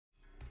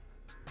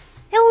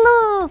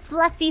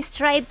fluffy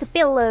striped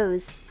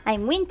pillows.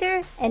 I'm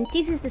Winter, and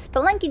this is the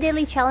Spelunky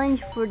Daily Challenge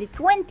for the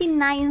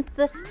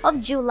 29th of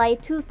July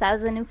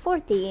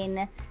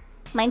 2014.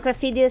 Minecraft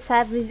videos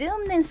have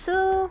resumed, and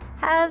so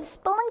have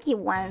Spelunky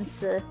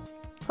ones.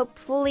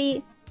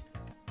 Hopefully...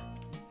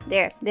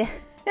 There.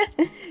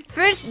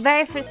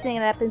 Very first thing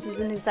that happens as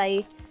soon as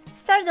I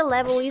start the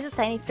level is a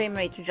tiny frame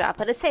rate drop.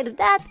 But aside of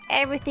that,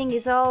 everything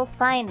is all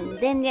fine and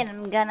dandy, and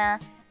I'm gonna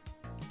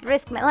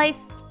risk my life.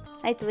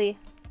 Actually,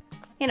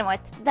 you know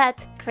what?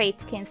 That crate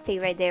can stay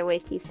right there where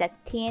it is, that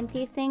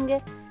TNT thing.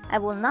 I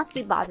will not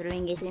be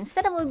bothering it.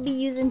 Instead, I will be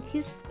using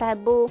this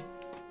pebble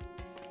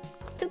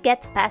to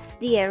get past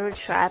the arrow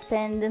trap.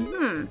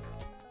 And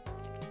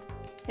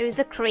there is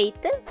a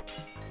crate.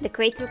 The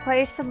crate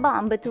requires a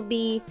bomb to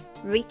be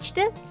reached.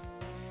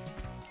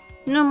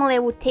 Normally, I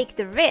would take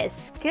the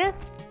risk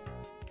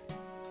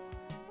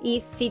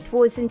if it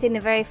wasn't in the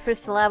very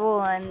first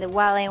level and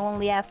while I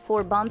only have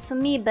 4 bombs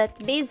on me, but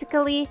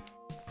basically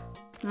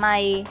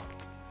my...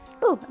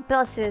 Oh,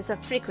 plus there's a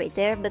freak right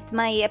there, but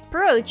my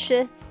approach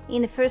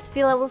in the first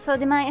few levels of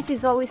the mines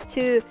is always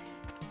to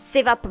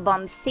save up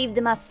bombs, save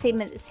them up,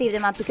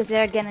 because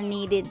you're gonna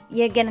need it.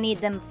 You're gonna need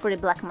them for the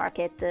black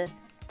market.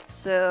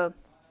 So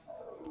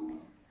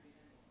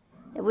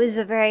it was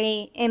a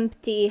very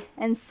empty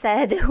and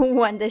sad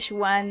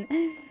 1-1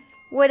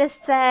 with a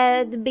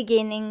sad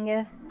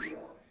beginning.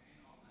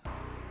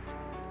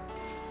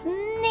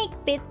 Snake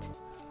pit.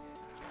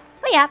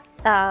 Oh yeah,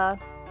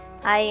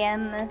 I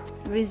am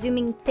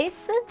resuming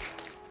this.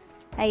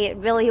 I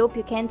really hope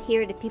you can't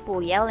hear the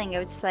people yelling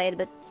outside,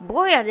 but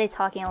boy are they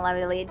talking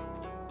loudly.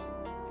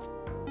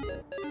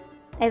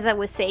 As I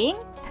was saying,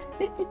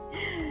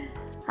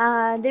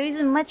 there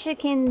isn't much I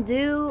can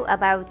do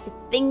about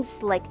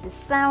things like the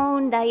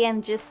sound. I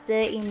am just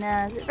in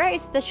a very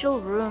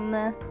special room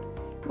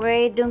where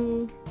I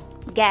don't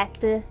get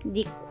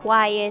the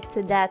quiet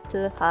that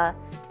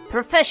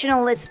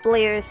professional Let's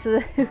Players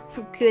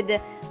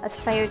could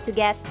aspire to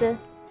get.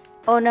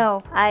 Oh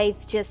no,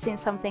 I've just seen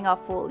something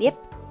awful. Yep,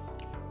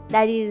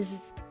 that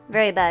is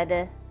very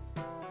bad.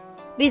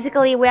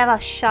 Basically, we have a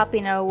shop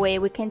in our way.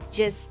 We can't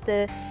just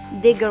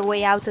dig our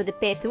way out of the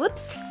pit.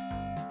 Whoops!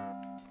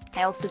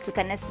 I also took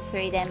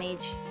unnecessary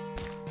damage.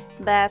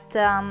 But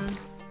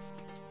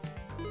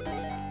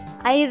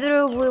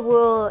either we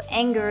will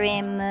anger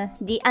him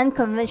the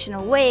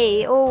unconventional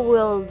way, or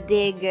we'll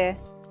dig...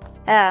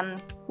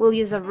 we'll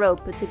use a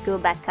rope to go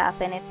back up,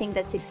 and I think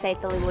that's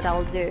exactly what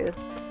I'll do.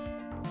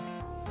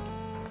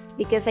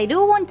 Because I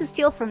do want to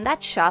steal from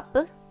that shop,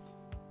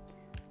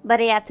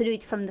 but I have to do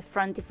it from the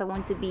front if I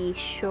want to be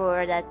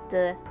sure that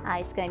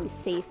it's gonna be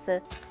safe.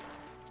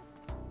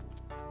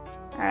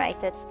 Alright,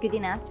 that's good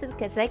enough,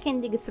 because I can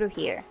dig through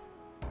here.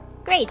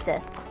 Great!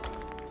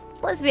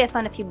 Plus we have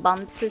found a few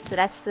bumps, so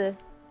that's...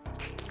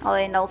 Oh,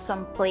 and also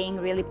I'm playing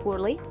really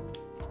poorly.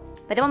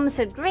 But the bombs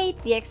are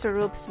great, the extra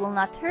ropes will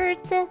not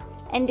hurt,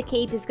 and the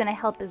cape is gonna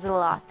help us a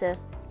lot. There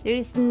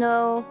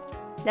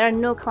are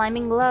no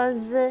climbing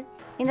gloves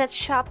in that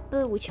shop,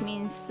 which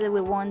means we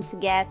won't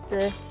get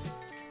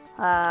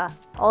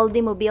all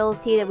the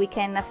mobility that we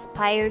can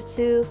aspire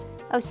to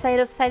outside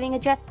of having a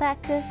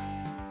jetpack.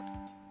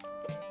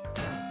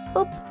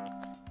 Boop.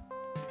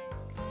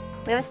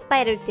 We have a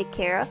spider to take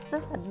care of,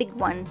 a big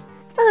one.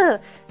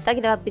 Talking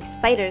about big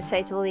spiders,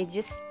 actually,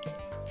 just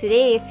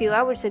today, a few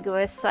hours ago,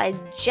 I saw a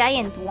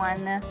giant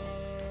one.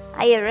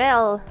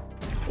 IRL.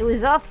 It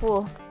was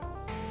awful.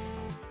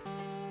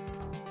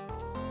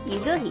 You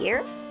go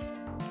here.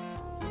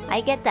 I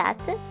get that.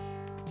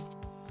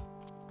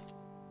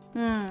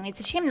 It's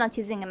a shame not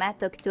using a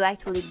mattock to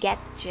actually get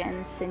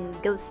gems and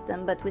ghost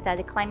them, but without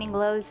the climbing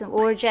gloves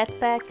or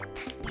jetpack,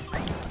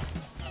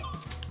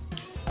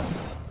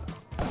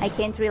 I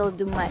can't really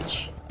do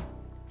much.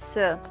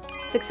 So,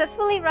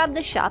 successfully robbed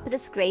the shop,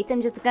 that's great.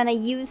 I'm just gonna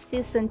use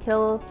this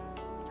until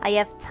I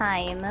have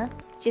time.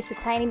 Just a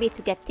tiny bit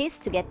to get this,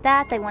 to get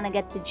that. I wanna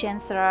get the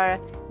gems that are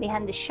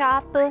behind the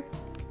shop.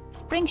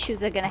 Spring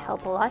shoes are gonna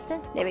help a lot.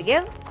 There we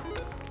go.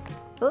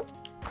 Oh.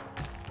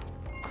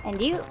 And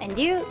you, and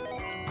you.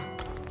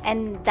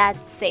 And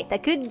that's it. I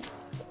could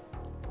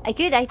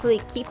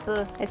actually keep,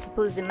 I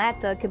suppose, the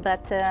mattock,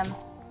 but I'm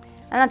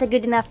not a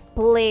good enough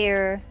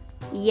player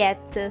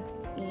yet to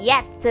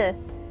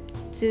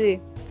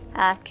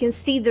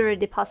consider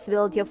the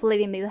possibility of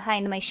leaving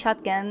behind my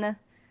shotgun,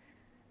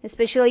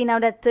 especially now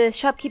that the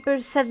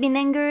shopkeepers have been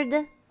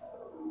angered.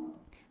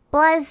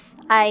 Plus,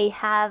 I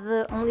have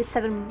only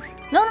 7...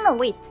 No,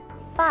 wait,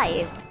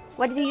 5.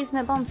 What did I use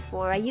my bombs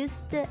for? I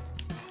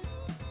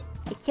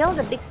killed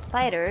a big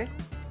spider.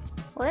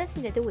 What else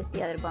did I do with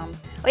the other bomb?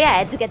 Oh yeah, I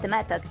had to get the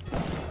mattock.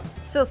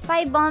 So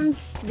 5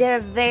 bombs, they're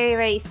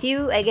very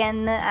few.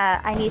 Again,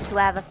 I need to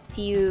have a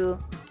few...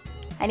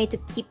 I need to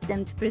keep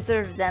them, to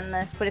preserve them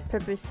for the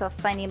purpose of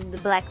finding the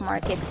black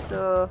market,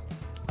 so...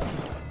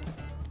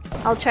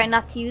 I'll try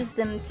not to use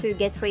them to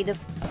get rid of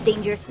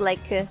dangers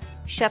like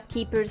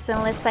shopkeepers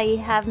unless I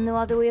have no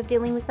other way of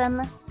dealing with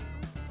them.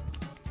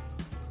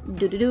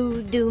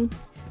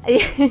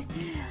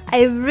 I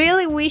I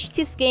really wish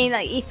this game,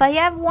 like, if I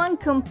have one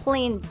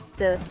complaint,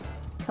 if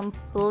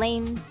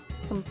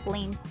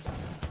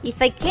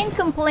I can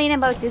complain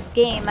about this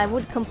game, I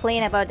would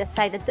complain about the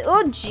fact that,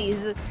 oh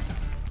jeez,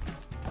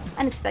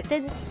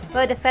 unexpected,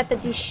 about the fact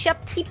that the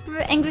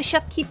angry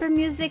shopkeeper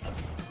music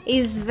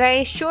is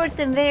very short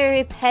and very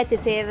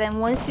repetitive,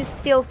 and once you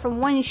steal from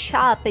one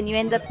shop and you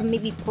end up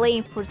maybe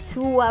playing for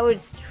 2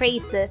 hours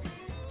straight,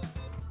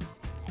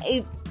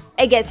 it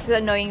gets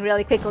annoying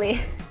really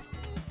quickly.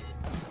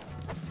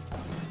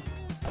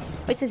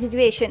 What's the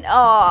situation?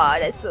 Oh,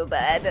 that's so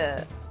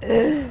bad.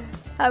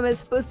 How am I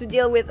supposed to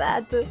deal with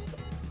that?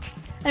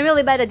 I'm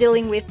really bad at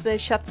dealing with the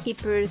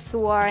shopkeepers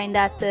who are in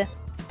that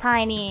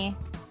tiny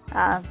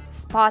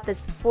spot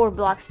that's 4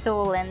 blocks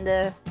tall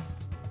and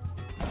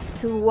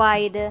too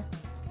wide.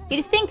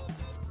 You'd think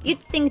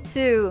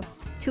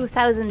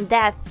 2,000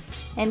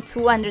 deaths and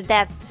 200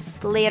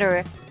 deaths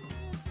later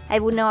I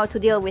would know how to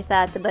deal with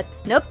that, but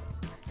nope.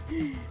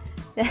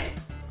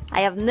 I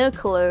have no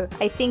clue.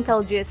 I think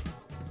I'll just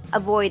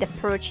avoid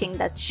approaching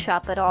that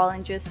shop at all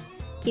and just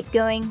keep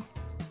going.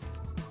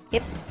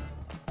 Yep.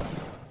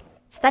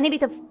 It's a tiny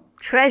bit of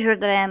treasure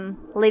that I'm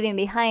leaving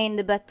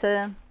behind, but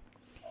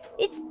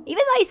it's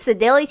even though it's a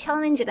daily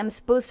challenge and I'm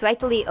supposed to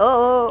actually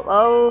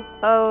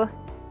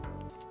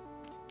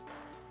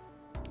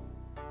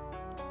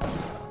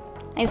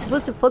I'm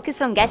supposed to focus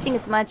on getting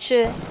as much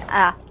of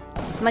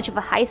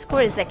a high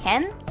score as I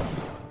can.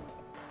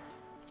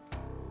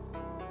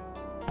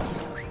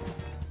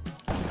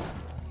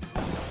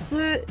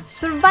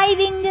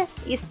 Surviving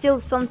is still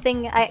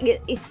something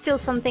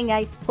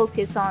I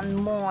focus on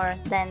more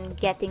than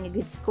getting a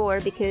good score,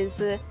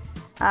 because it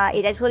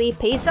actually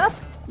pays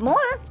off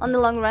more on the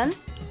long run.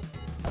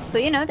 So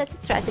you know, that's a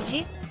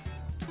strategy.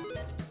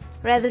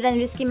 Rather than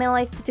risking my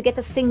life to get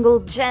a single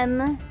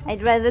gem,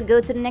 I'd rather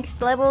go to the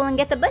next level and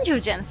get a bunch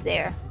of gems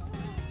there.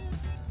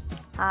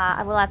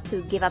 I will have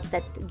to give up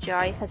that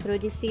jar if I throw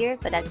this here,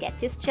 but I'll get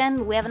this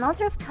gem. We have an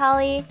altar of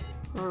Kali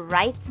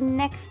right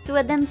next to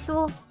a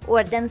Demsel,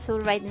 or a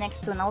Demsel right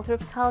next to an altar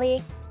of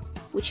Kali,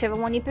 whichever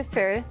one you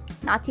prefer.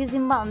 Not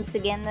using bombs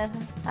again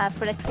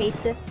for the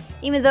crate,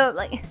 even though,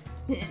 like...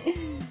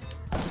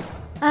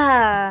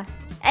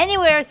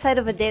 anywhere outside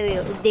of a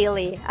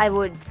daily, I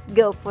would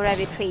go for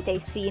every crate I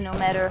see, no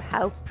matter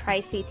how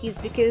pricey it is,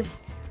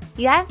 because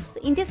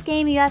in this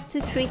game you have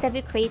to treat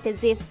every crate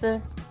as if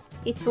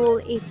it's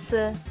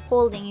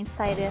holding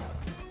inside a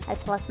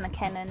plasma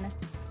cannon.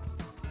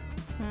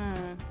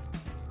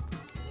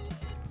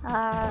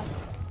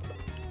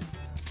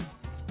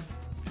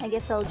 I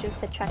guess I'll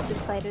just attract the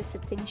spider's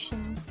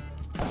attention.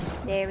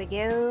 There we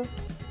go.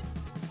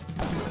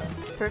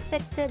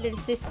 Perfect.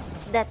 There's just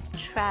that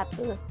trap.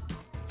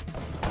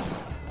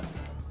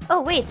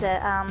 Oh wait,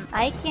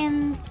 I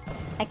can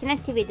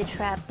activate the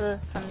trap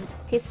from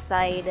this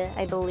side,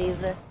 I believe.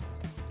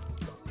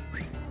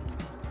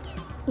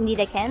 Indeed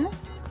I can.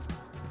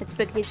 Let's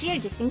break this here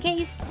just in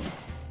case.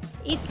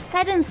 It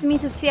saddens me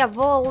to see a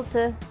vault,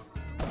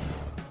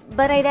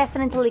 but I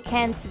definitely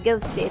can't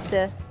ghost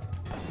it.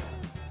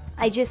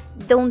 I just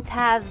don't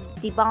have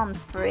the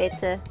bombs for it.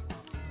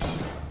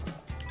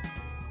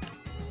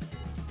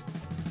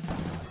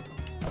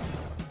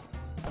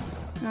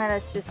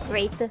 That's just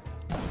great.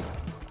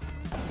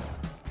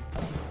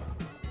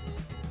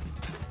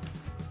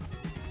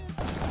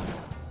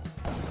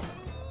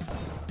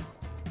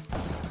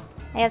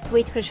 I have to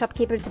wait for the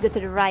shopkeeper to go to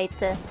the right.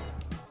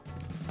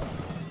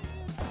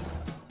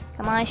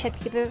 Come on,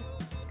 shopkeeper.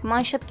 Come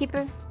on,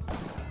 shopkeeper.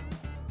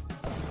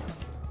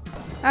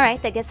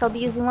 Alright, I guess I'll be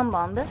using one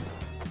bomb.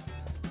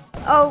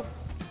 Oh!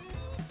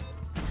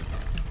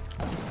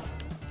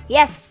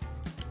 Yes!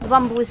 The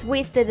bomb was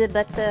wasted,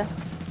 but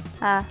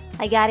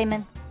I got him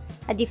in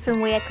a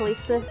different way at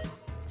least.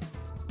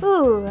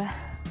 Ooh.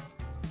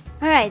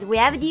 Alright, we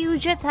have the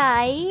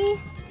Ujatai.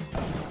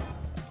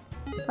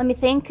 Let me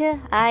think.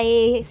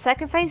 I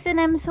sacrificed an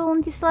Emsol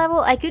on this level.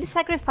 I could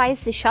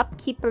sacrifice the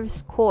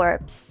shopkeeper's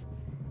corpse.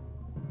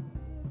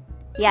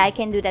 Yeah, I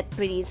can do that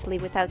pretty easily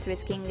without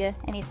risking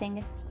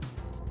anything.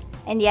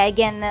 And yeah,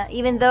 again,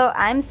 even though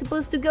I'm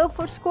supposed to go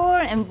for score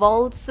and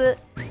vaults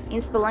in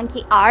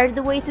Spelunky are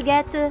the way to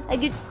get a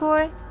good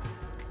score,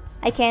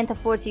 I can't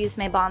afford to use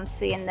my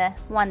bombs in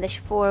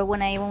 1-4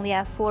 when I only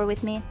have 4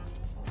 with me.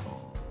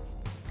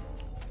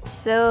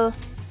 So,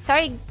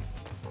 sorry,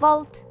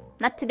 vault,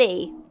 not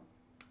today.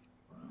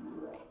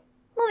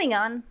 Moving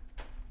on.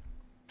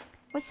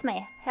 What's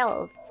my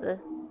health? I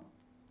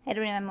don't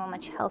remember how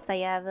much health I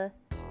have.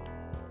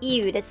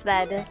 Ew, that's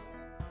bad.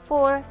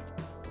 4.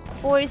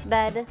 4 is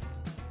bad.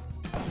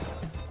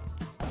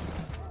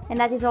 And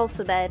that is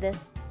also bad.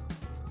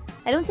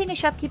 I don't think a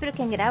shopkeeper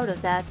can get out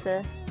of that.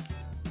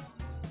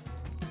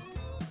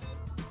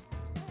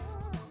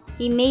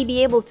 He may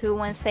be able to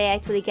once I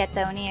actually get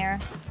down here.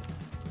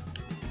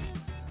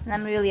 And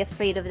I'm really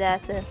afraid of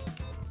that.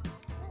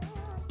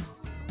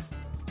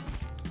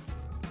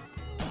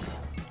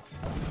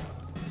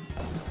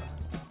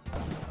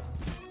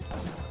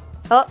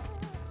 Oh!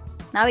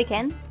 Now we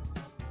can.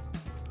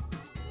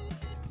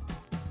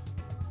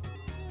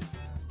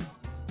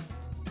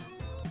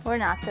 Or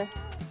not.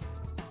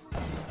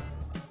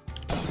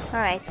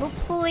 Alright,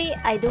 hopefully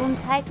I don't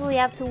actually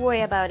have to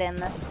worry about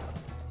him.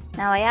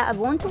 Now I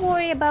want to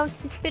worry about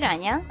this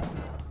piranha.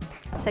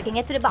 So I can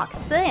get to the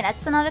box, and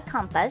that's another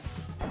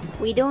compass.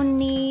 We don't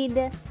need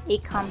a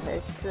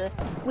compass.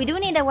 We do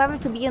need, however,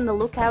 to be on the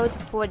lookout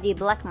for the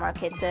black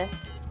market.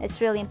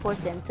 It's really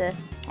important.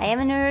 I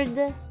haven't heard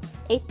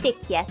a tick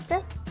yet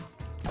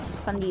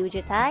from the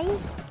Ujitai.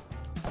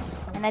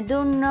 And I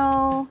don't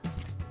know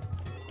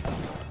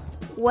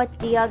what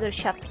the other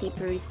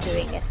shopkeeper is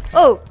doing.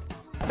 Oh!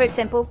 For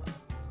example.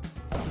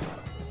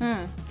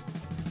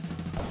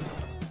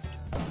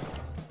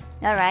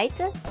 Alright.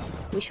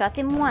 We shot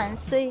him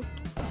once.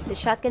 The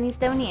shotgun is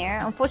down here.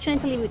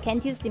 Unfortunately, we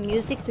can't use the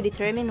music to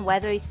determine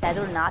whether he's dead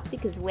or not,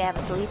 because we have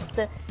at least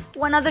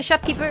one other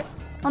shopkeeper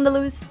on the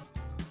loose.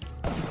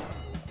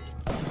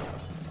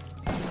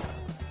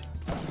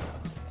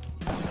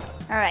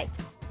 Alright.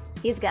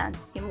 He's gone.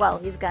 Well,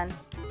 he's gone.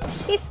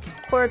 His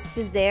corpse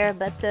is there,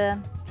 but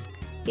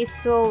his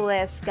soul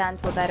has gone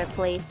to a better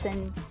place,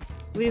 and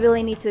we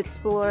really need to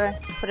explore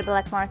for the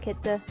black market.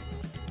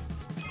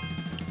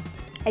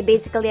 I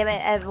basically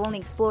have only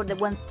explored the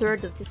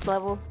 1/3 of this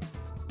level.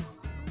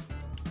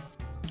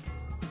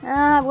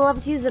 We'll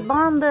have to use a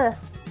bomb and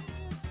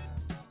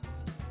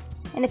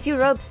a few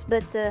ropes,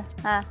 but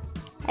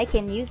I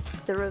can use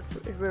the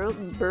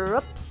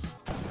ropes.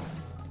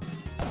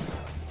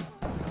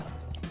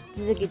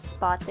 This is a good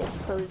spot, I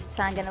suppose.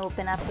 So I'm gonna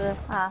open up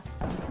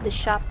the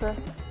shop,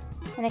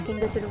 and I can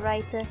go to the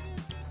right.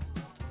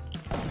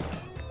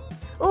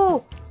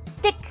 Oh,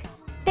 tick,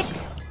 tick,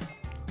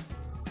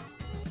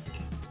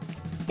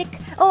 tick.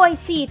 Oh, I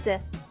see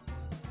it.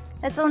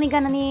 That's only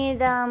gonna need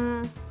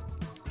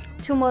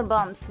 2 more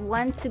bombs.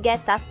 One to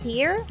get up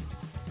here,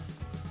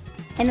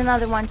 and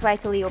another one to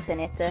actually open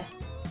it.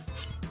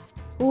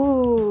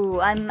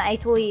 Ooh, I'm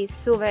actually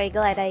so very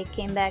glad I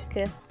came back.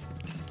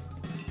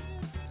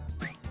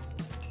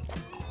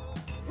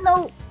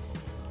 No!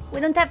 We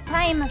don't have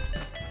time!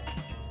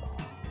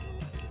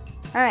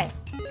 Alright,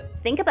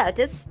 think about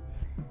this.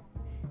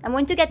 I'm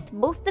going to get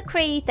both the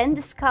crate and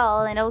the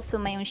skull and also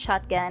my own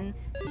shotgun.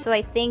 So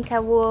I think I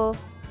will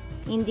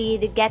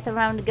indeed get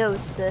around the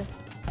ghost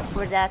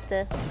for that.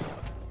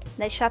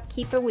 That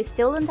shopkeeper we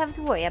still don't have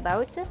to worry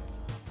about.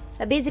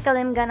 Basically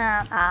I'm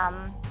gonna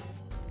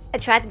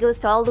attract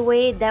ghost all the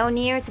way down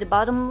here to the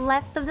bottom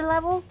left of the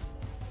level.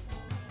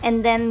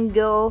 And then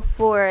go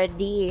for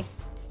the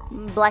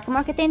black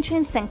market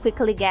entrance and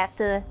quickly get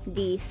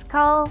the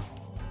skull.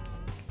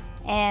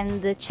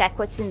 And check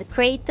what's in the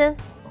crate.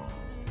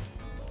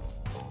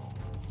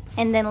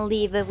 And then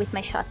leave with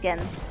my shotgun.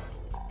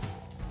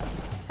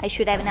 I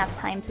should have enough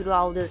time to do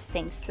all those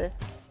things. Of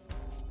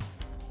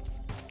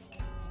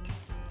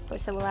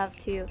course I will have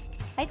to...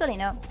 Actually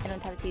no, I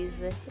don't have to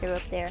use a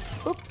rope there.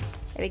 Oop,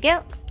 there we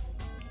go.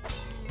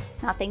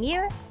 Nothing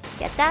here.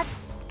 Get that.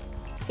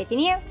 Get in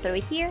here, throw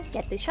it here,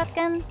 get the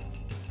shotgun.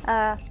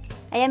 I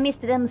have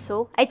missed the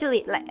damsel.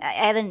 Actually,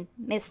 I haven't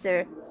missed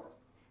her.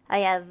 I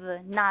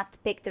have not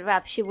picked her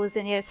up. She was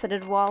on the other side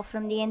of the wall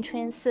from the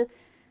entrance.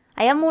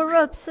 I have more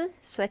ropes,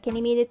 so I can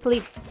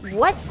immediately...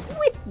 What's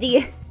with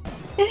the...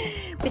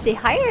 with the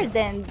higher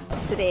than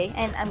today?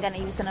 And I'm gonna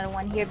use another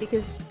one here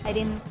because I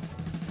didn't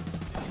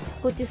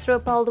put this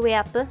rope all the way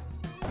up.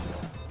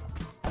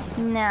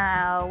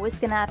 Now, what's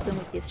gonna happen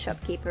with this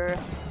shopkeeper?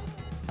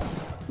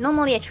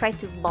 Normally I try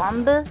to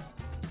bomb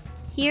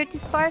here to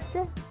start.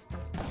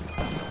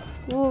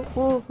 Ooh,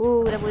 ooh,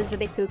 ooh, that was a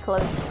bit too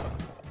close.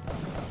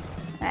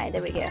 Alright,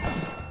 there we go.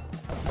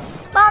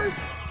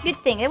 Bombs! Good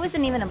thing, it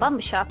wasn't even a bomb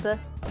shop.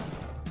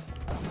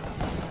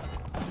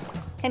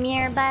 Come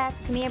here, bat,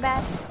 come here,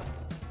 bat.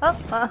 Oh,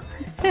 oh.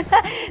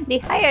 The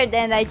hired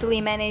end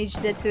actually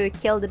managed to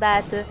kill the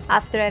bat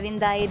after having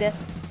died.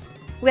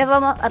 We have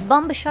a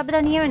bomb shop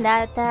down here and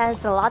that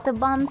has a lot of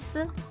bombs,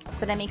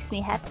 so that makes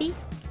me happy.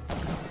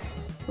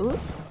 Ooh.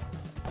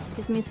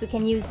 This means we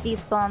can use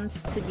these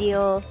bombs to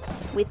deal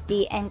with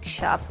the ink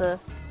shop.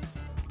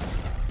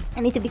 I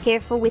need to be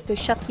careful with the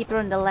shopkeeper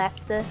on the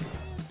left.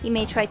 He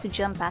may try to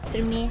jump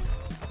after me.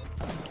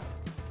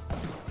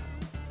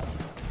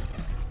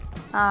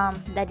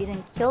 That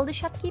didn't kill the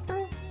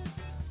shopkeeper?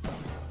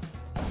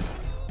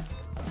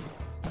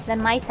 That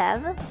might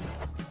have.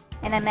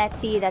 And I'm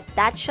happy that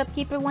that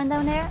shopkeeper went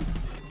down there.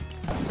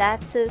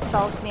 That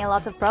solves me a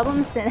lot of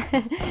problems. And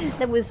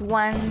that was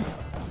one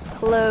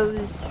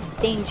close,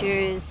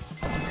 dangerous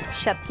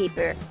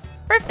shopkeeper.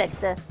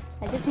 Perfect!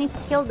 I just need to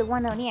kill the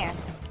one down here.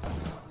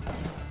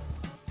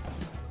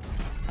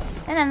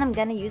 And then I'm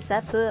gonna use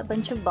up a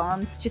bunch of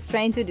bombs just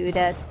trying to do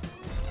that.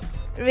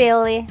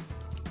 Really?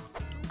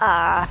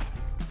 Ah,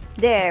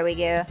 there we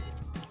go.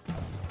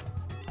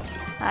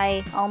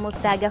 I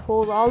almost dug a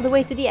hole all the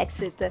way to the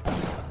exit.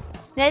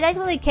 That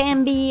actually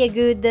can be a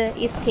good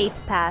escape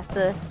path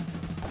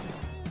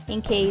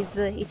in case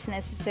it's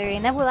necessary.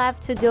 And I will have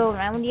to go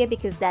around here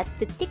because that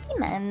the Tiki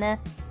Man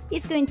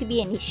is going to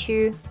be an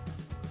issue.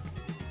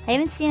 I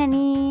haven't seen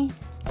any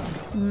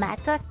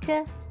mattock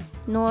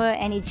nor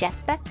any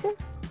jetpack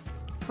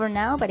for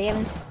now, but I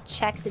haven't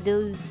checked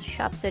those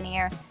shops in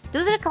here.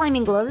 Those are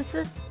climbing gloves,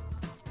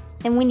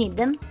 and we need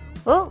them.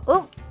 Oh,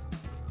 oh!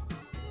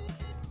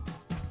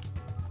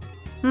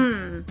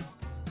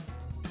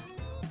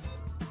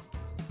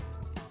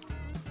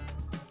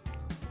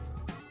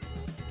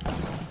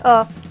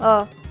 Oh,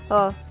 oh,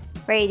 oh.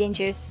 Very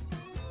dangerous.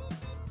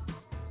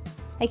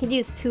 I could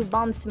use 2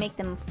 bombs to make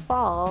them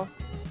fall.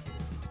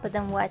 But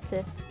then what?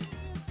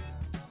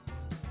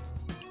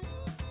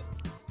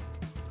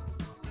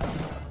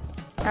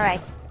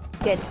 Alright,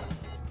 good.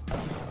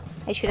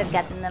 I should have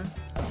gotten them.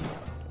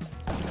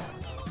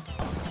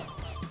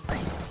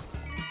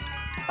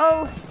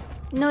 Oh,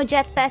 no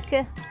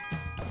jetpack.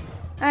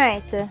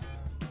 Alright.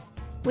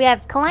 We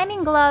have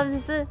climbing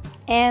gloves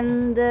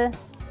and...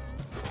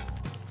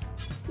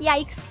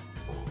 yikes.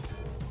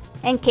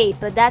 And cape.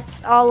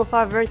 That's all of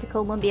our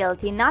vertical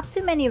mobility. Not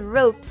too many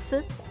ropes,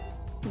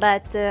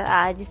 but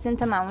a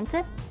decent amount.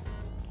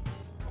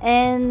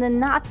 And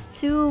not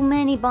too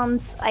many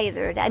bombs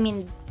either. I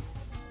mean,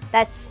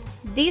 that's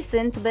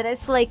decent, but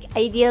it's like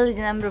ideally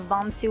the number of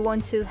bombs you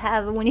want to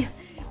have when you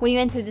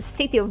enter the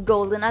City of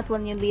Gold, and not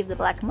when you leave the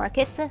black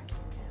market.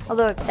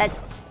 Although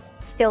that's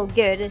still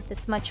good.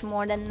 That's much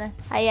more than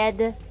I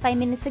had 5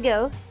 minutes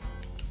ago.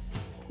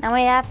 Now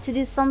I have to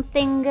do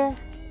something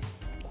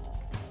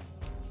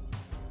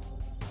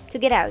to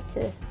get out.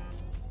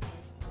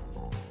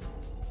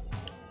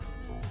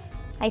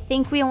 I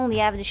think we only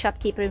have the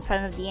shopkeeper in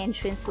front of the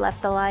entrance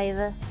left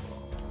alive.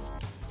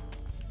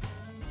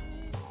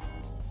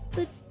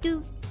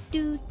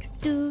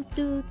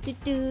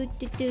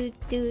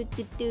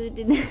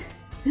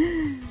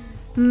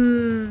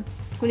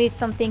 We need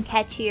something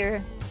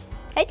catchier.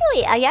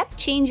 Actually, I have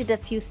changed a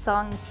few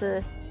songs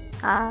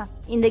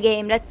in the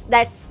game.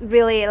 That's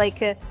really like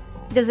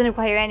doesn't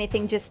require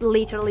anything. Just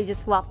literally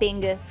just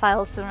swapping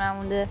files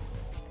around.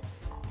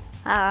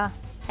 I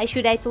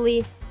should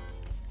actually.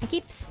 I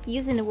keep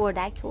using the word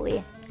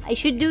actually. I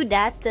should do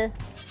that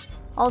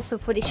also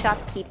for the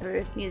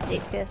shopkeeper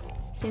music.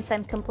 Since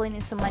I'm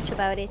complaining so much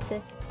about it,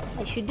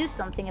 I should do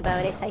something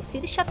about it. I see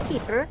the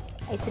shopkeeper,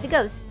 I see the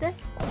ghost.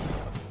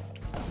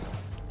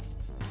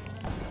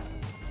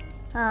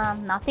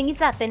 Nothing is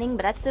happening,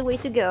 but that's the way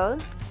to go.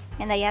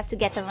 And I have to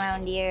get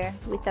around here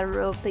with a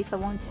rope if I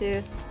want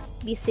to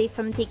be safe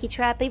from Tiki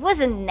Trap. It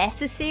wasn't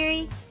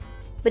necessary,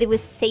 but it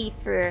was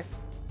safer.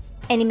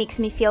 And it makes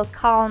me feel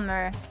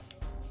calmer.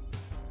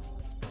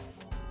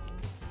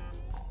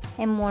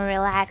 And more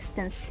relaxed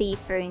and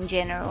safer in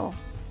general.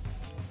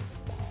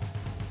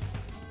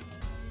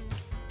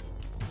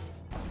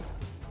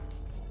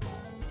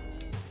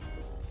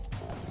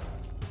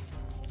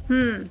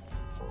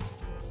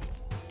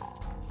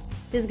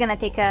 This is gonna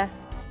take a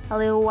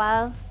little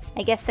while.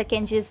 I guess I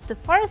can just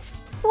fast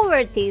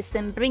forward this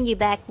and bring you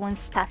back when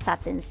stuff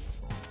happens.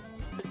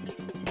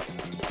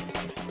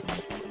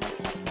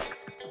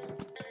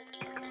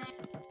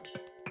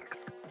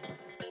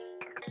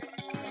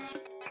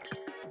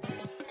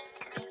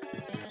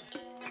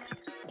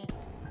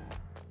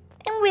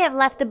 And we have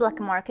left the black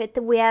market.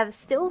 We have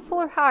still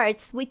 4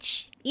 hearts,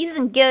 which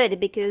isn't good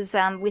because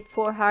with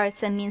 4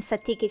 hearts that means a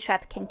Tiki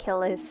Trap can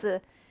kill us.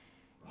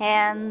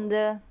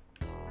 And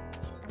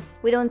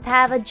we don't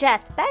have a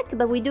jetpack,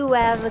 but we do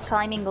have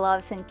climbing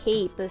gloves and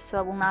cape, so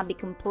I will not be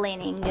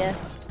complaining.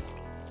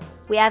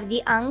 We have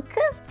the Ankh,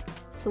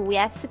 so we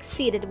have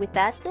succeeded with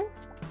that.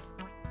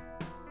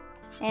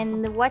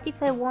 And what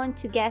if I want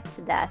to get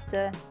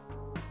that?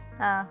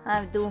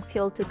 I don't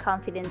feel too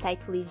confident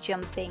actually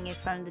jumping in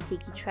front of the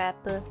Tiki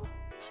Trap.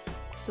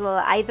 So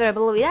either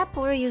blow it up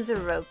or use a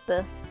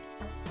rope.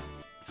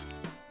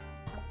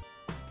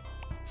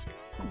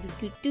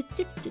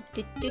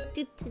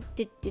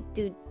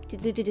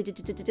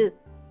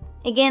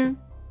 Again,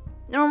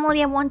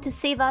 normally I want to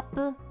save up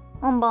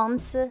on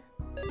bombs,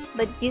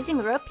 but using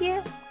rope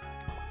here?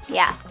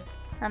 Yeah,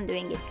 I'm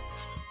doing it.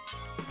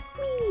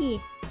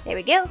 Whee! There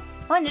we go.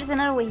 Oh, and there's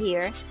another way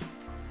here.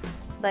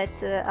 But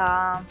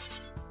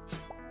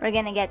we're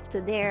gonna get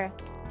to there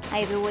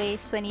either way,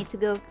 so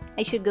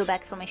I should go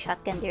back for my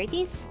shotgun. There it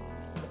is.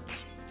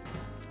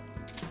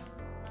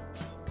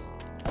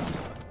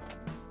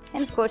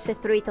 And of course I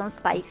threw it on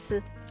spikes.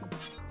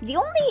 The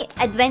only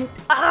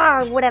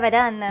what have I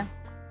done?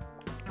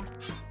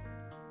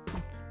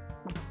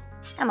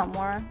 I'm a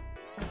moron.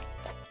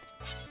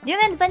 The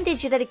only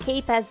advantage that the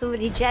cape has over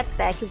the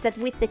jetpack is that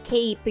with the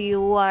cape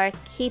you are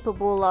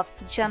capable of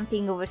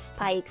jumping over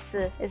spikes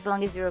as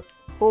long as you're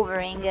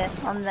hovering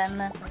on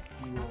them.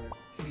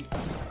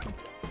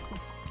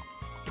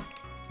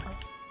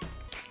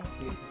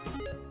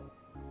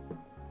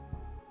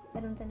 I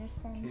don't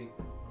understand.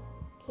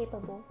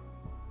 Capable.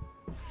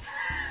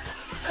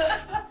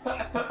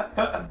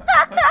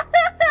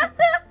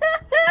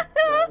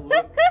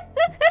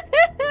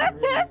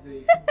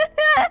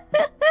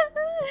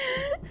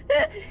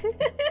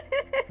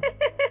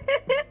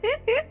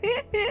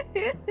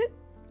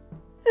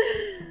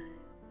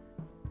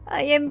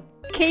 I am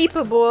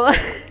capable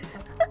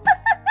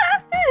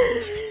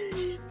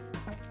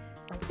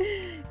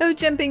of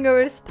jumping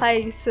over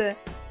spikes.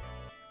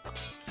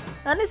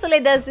 Honestly,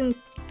 it doesn't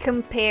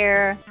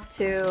compare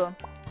to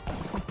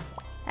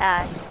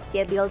the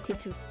ability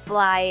to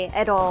fly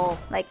at all.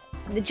 Like,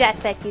 the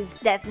jetpack is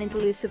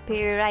definitely a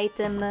superior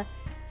item.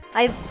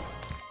 I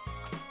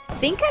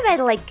think I've had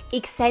like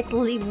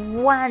exactly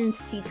one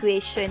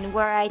situation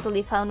where I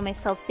totally found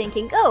myself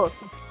thinking, oh,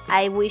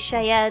 I wish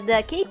I had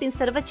a cape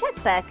instead of a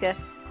jetpack.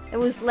 It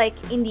was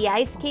like in the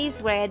ice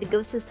case where I had to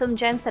go to some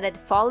gems that had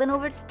fallen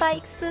over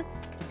spikes,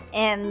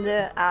 and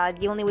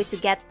the only way to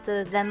get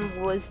them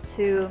was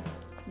to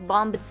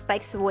bomb the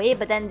spikes away,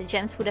 but then the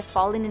gems would have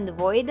fallen in the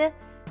void.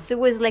 So it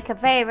was like a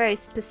very, very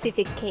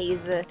specific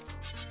case. There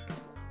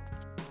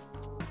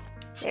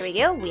we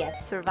go, we have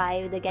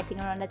survived getting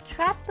around the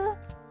trap.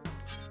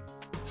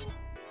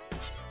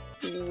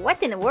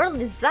 What in the world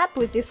is up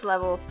with this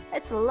level?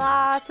 That's a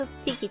lot of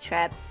tiki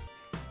traps.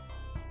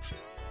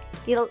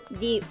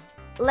 The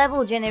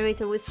level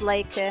generator was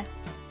like,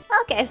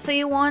 okay, so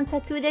you want a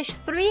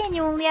 2-3 and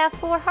you only have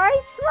 4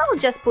 hearts? Well,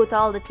 just put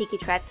all the tiki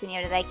traps in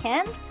here that I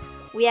can.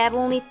 We have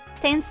only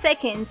 10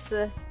 seconds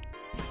to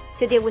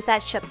deal with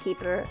that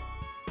shopkeeper.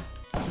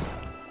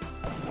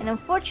 And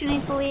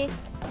unfortunately...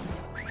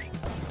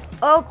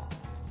 Oh!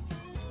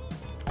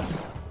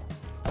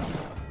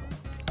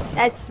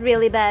 That's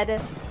really bad.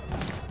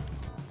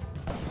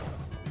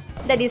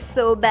 That is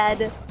so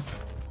bad.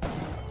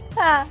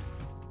 Ah.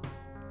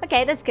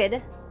 Okay, that's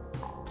good.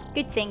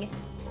 Good thing.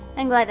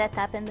 I'm glad that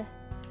happened.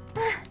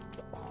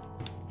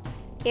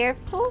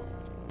 Careful.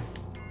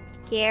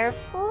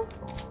 Careful.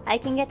 I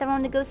can get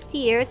around the ghost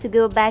here to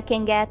go back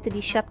and get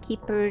the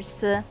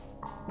shopkeeper's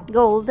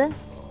gold.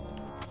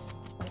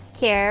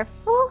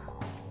 Careful.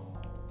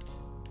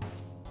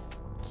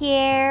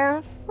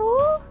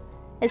 Careful.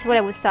 That's what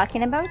I was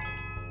talking about.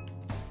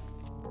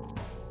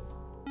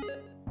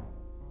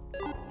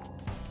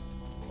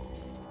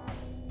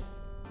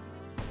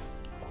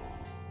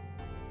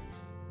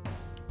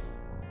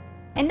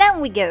 And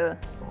down we go.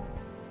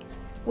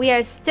 We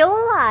are still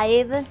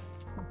alive.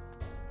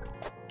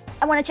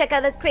 I want to check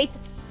out that crate.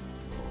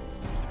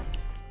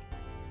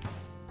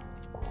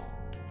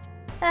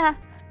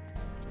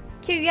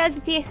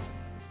 Curiosity.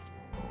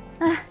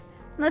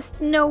 Must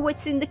know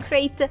what's in the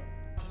crate.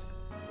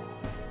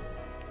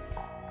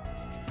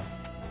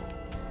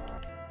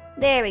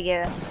 There we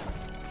go.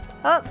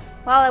 Oh,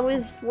 well, I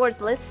was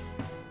worthless.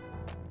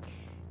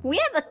 We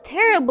have a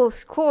terrible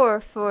score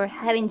for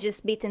having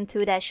just beaten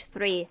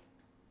 2-3.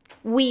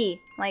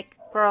 We, like,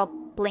 we're all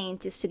playing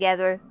this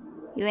together,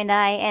 you and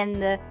I,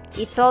 and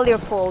it's all your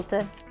fault.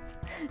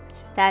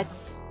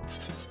 That's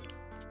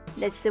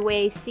the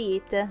way I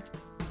see it.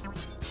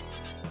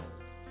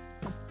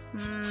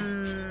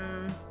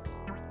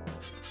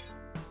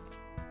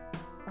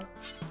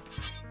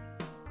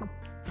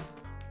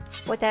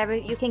 Whatever,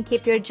 you can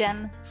keep your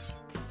gem.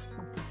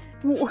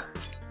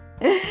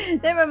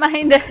 Never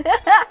mind.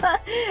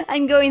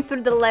 I'm going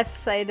through the left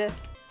side.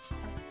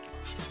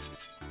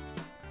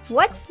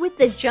 What's with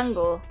the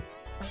jungle?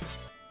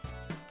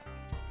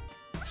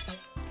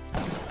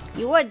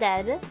 You are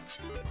dead.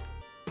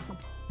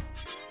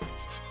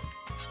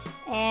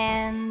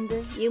 And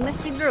you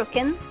must be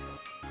broken.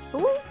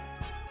 Ooh.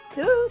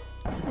 Ooh.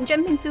 I'm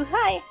jumping too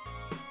high.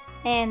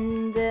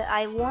 And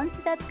I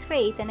want that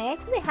crate, and I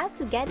actually have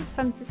to get it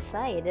from the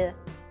side.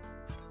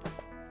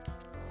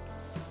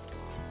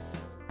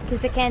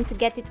 Because I can't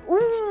get it.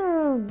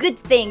 Ooh, good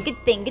thing, good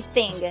thing, good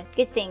thing,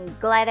 good thing.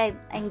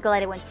 I'm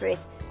glad I went for it.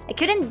 I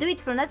couldn't do it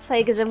from that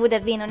side because I would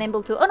have been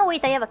unable to. Oh no,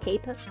 wait, I have a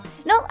cape.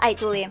 No,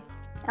 actually,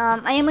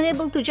 I am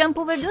unable to jump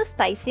over those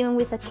spikes even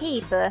with a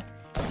cape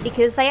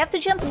because I have to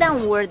jump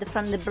downward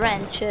from the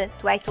branch to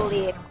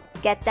actually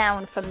get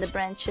down from the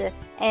branch,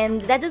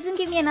 and that doesn't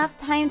give me enough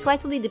time to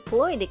actually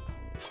deploy the.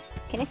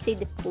 Can I say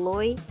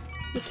deploy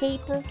the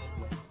cape?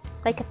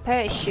 Like a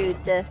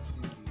parachute.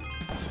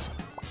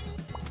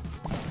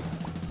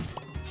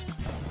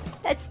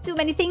 That's too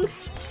many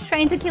things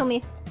trying to kill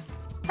me.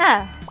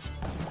 Ah.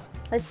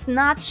 Let's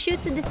not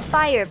shoot the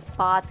fire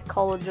pot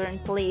cauldron,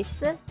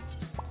 please.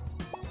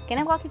 Can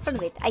I walk in front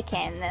of it? I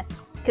can.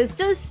 Because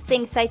those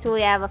things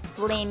actually have a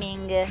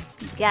flaming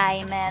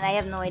guy, man. I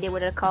have no idea what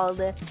they're called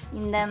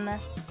in them.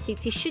 So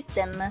if you shoot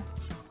them,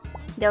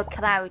 they'll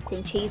come out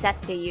and chase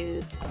after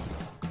you.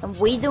 And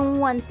we don't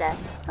want that.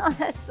 Oh,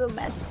 that's so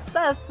much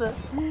stuff that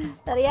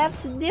I have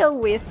to deal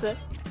with.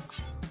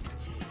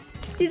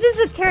 This is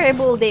a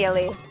terrible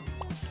daily.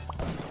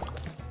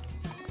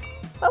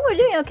 But we're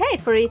doing okay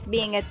for it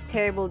being a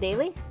terrible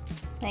daily.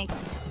 Like,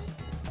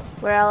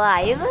 we're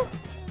alive.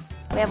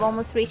 We have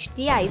almost reached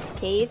the ice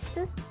caves.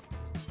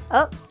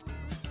 Oh.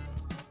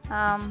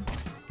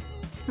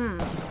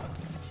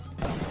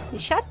 The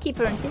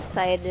shopkeeper on this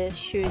side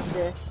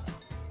should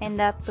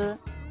end up...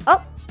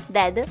 oh,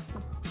 dead.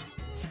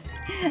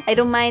 I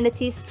don't mind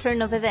this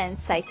turn of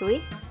events,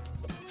 actually.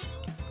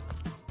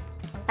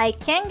 I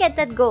can get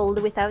that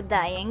gold without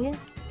dying.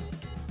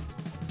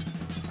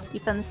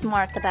 If I'm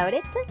smart about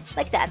it,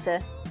 like that.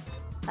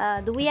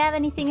 Do we have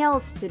anything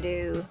else to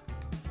do?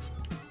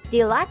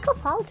 The lack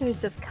of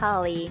altars of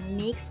Kali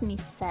makes me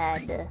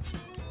sad.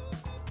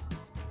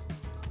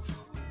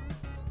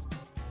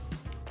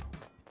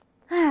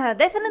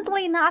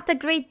 Definitely not a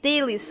great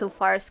daily so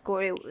far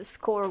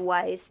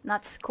score-wise,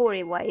 not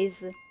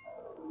score-wise.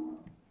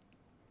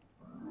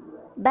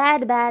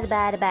 Bad, bad,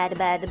 bad, bad,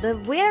 bad,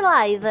 but we're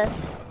alive.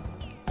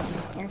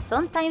 And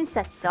sometimes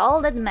that's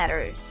all that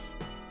matters.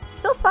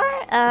 So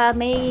far, if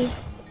I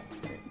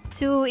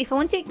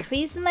want to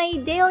increase my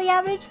daily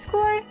average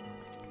score,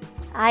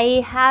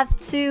 I have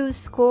to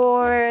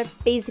score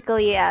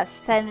basically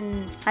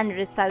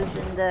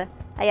 700,000.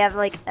 I have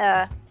like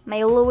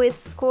my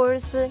lowest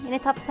scores in the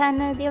top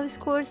 10 daily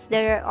scores.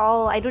 They're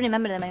all, I don't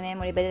remember them in my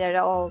memory, but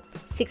they're all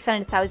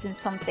 600,000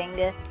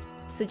 something.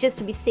 So just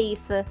to be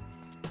safe,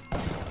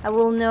 I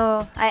will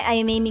know. I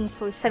am aiming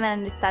for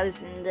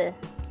 700,000.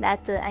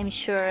 That I'm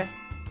sure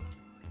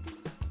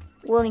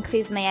will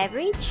increase my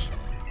average.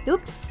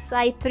 Oops,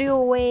 I threw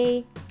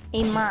away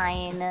a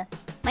mine.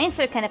 Mines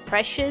are kind of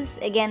precious,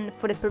 again,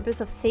 for the purpose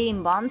of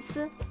saving bombs.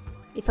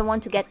 If I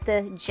want to get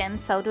the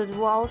gems out of the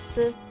walls,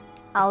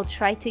 I'll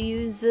try to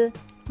use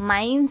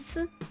mines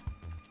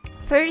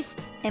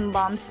first and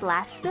bombs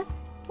last.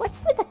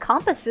 What's with the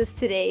compasses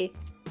today?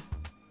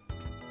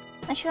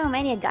 Not sure how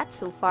many I got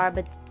so far,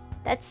 but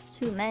that's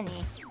too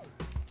many.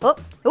 Oh!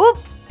 Oh!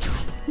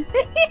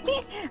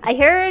 I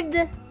heard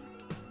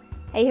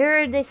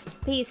a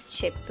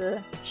spaceship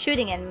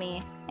shooting at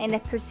me, and I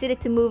proceeded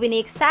to move in the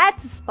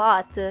exact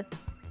spot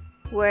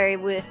where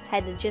we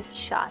had just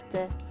shot.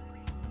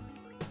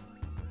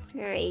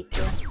 Great.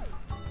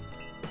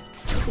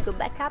 Need to go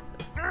back up.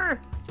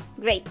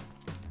 Great.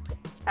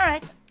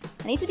 Alright,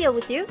 I need to deal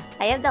with you.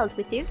 I have dealt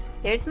with you.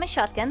 There's my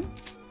shotgun.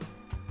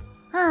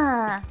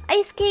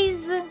 Ice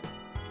caves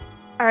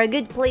are a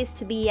good place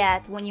to be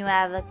at when you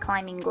have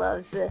climbing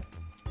gloves.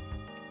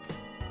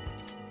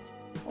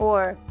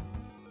 Or,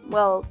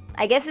 well,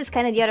 I guess it's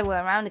kind of the other way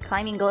around. The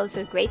climbing gloves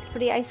are great for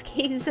the ice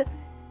caves. Of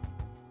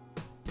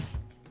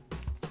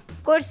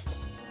course,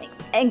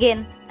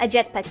 again, a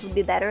jetpack would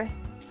be better.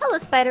 Hello,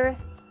 spider.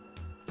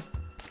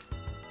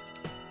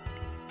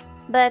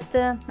 But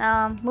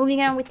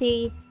moving around with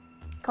the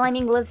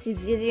climbing gloves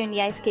is easier in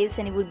the ice caves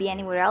than it would be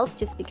anywhere else,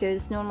 just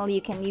because normally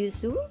you can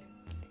use...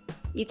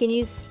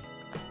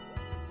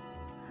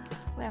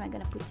 where am I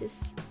gonna put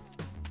this?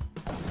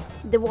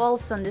 The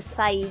walls on the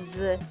sides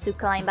to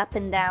climb up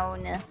and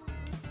down.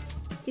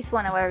 This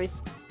one, however,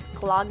 is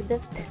clogged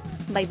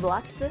by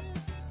blocks,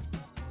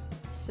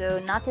 so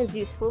not as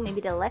useful.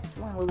 Maybe the left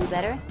one will be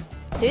better.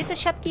 There is a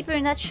shopkeeper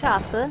in that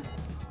shop, and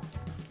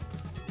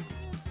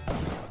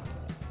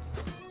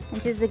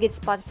this is a good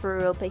spot for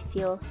a rope, I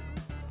feel.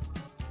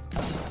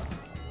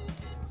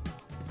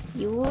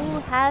 You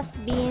have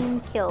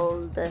been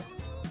killed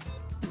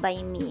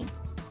by me.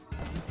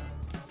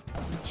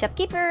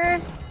 Shopkeeper!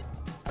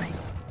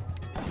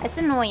 That's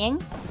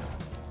annoying.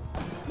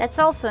 That's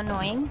also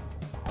annoying.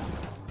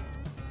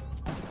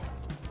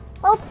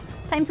 Well,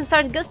 time to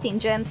start ghosting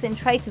gems and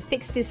try to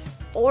fix this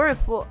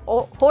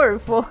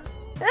horrible...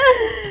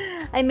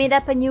 I made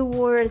up a new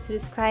word to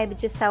describe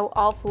just how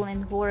awful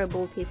and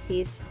horrible this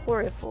is.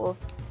 Horrible.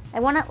 I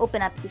wanna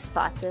open up this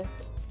spot.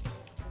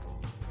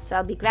 So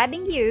I'll be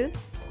grabbing you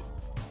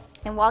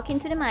and walk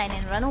into the mine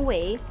and run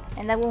away.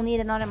 And I will need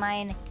another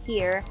mine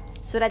here,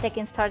 so that I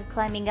can start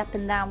climbing up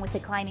and down with the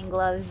climbing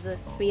gloves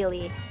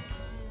freely.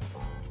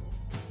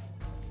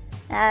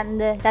 And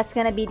that's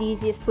gonna be the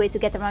easiest way to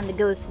get around the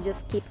ghost, to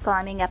just keep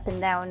climbing up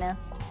and down.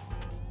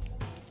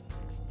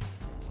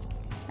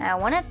 I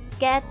wanna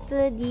get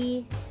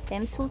the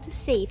damsel to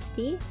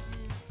safety.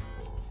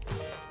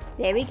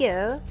 There we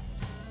go.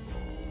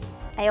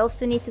 I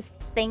also need to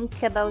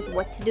think about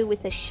what to do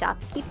with the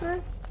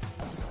shopkeeper.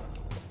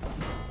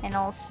 And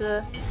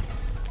also...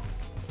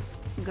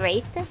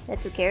 Great,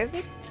 that took care of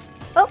it.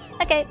 Oh,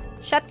 okay.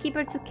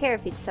 Shopkeeper took care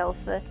of itself.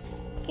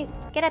 Okay,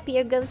 get up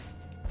here,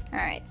 ghost.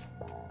 Alright.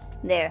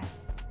 There.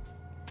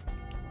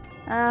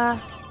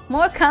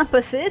 More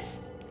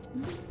compasses.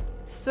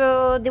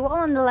 So the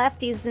wall on the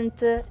left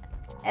isn't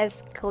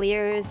as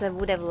clear as I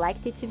would have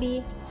liked it to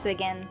be. So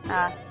again,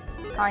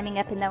 climbing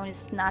up and down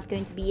is not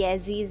going to be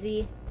as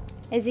easy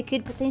as it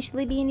could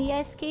potentially be in the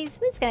ice caves.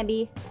 But it's gonna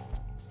be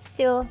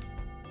still...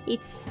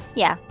 It's...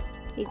 yeah.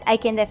 I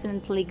can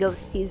definitely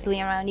ghost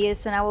easily around here.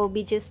 So now we'll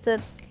be just...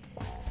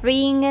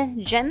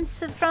 freeing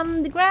gems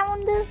from the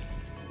ground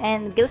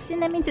and ghosting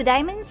them into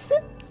diamonds,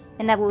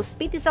 and I will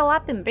speed this all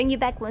up and bring you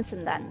back once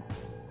I'm done.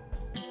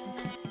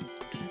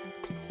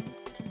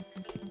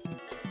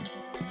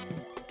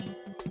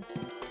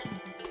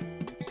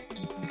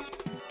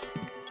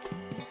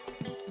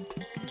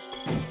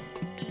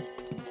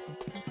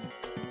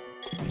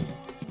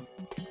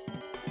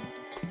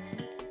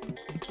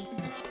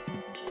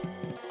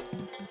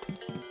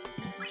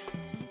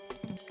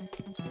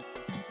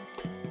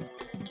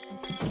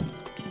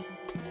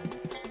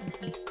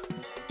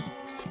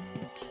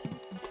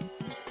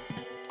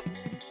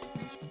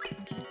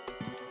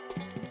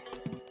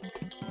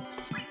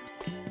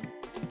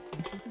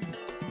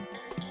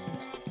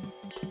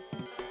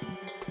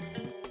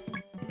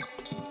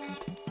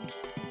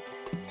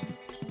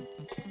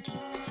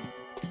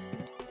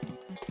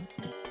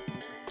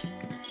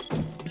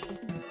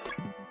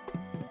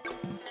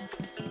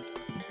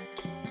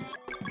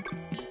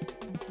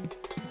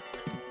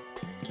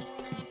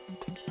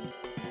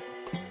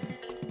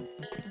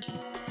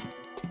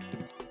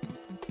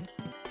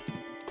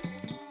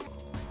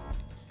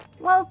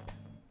 Well,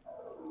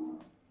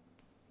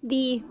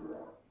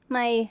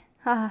 my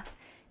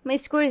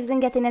score isn't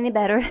getting any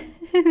better.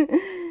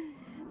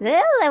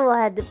 The level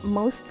had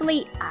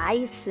mostly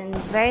ice and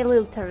very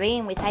little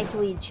terrain with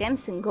actually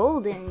gems and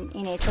gold in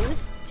it. It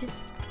was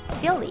just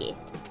silly.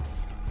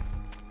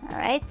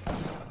 Alright.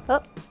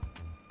 Oh.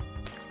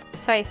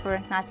 Sorry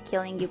for not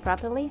killing you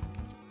properly.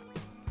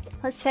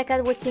 Let's check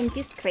out what's in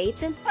this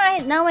crate.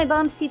 Alright, now my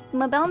bomb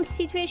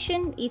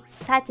situation, it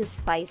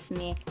satisfies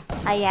me.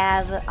 I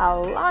have a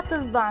lot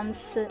of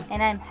bombs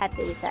and I'm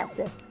happy with that.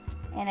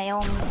 And I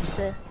almost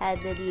had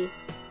the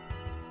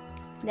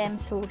damn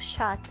soul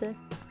shot.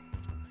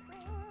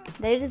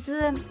 There is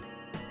a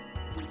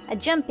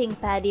jumping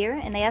pad here,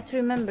 and I have to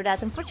remember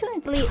that.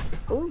 Unfortunately,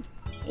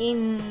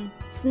 in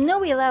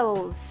snowy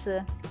levels,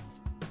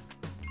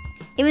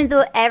 even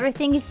though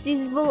everything is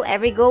visible,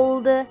 every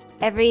gold,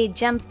 every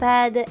jump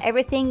pad,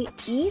 everything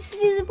is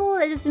visible,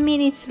 that doesn't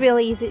mean it's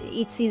really easy,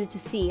 it's easy to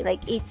see.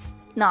 Like, it's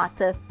not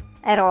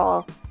at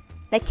all.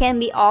 That can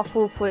be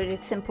awful, for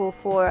example,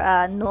 for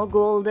no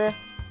gold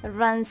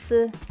runs,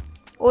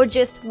 or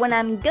just when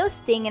I'm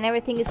ghosting and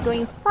everything is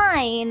going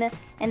fine,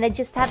 and I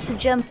just have to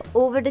jump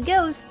over the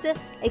ghost,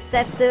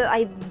 except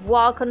I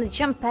walk on the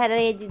jump pad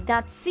I did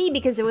not see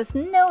because there was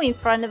snow in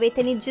front of it,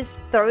 and it just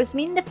throws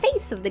me in the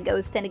face of the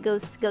ghost, and the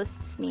ghost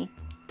ghosts me.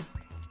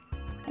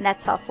 And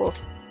that's awful.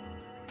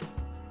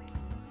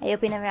 I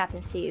hope it never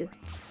happens to you.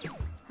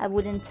 I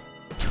wouldn't.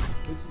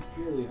 This is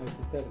purely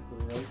hypothetical,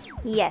 right?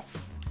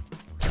 Yes.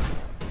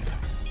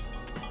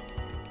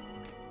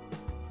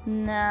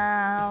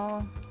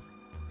 Now,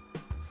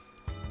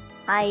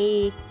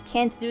 I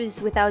can't do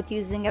this without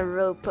using a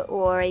rope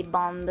or a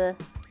bomb.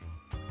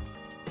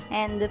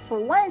 And for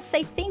once,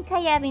 I think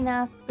I have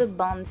enough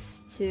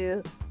bombs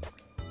to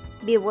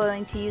be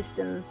willing to use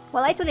them.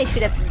 Well, I thought I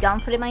should have gone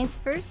for the mines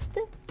first.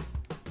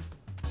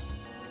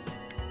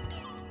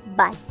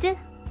 But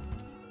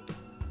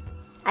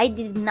I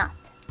did not.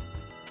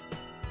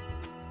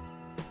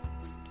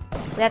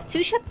 We have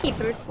two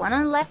shopkeepers, one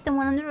on the left and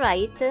one on the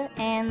right,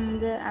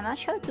 and I'm not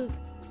sure to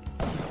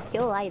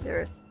kill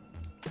either.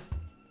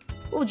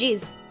 Oh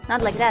jeez,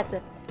 not like that.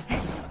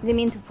 Didn't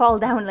mean to fall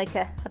down like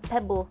a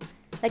pebble,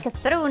 like a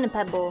thrown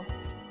pebble.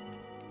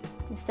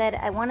 Instead,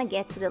 I want to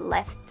get to the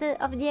left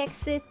of the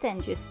exit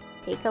and just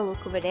take a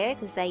look over there,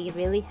 because I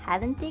really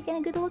haven't taken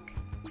a good look.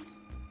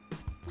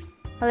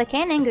 Well, I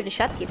can anger the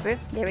shopkeeper.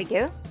 There we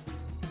go.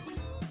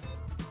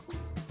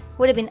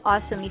 Would have been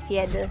awesome if he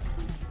had...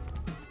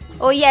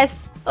 Oh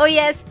yes! Oh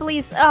yes,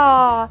 please!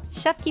 Oh,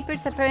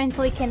 shopkeepers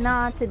apparently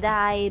cannot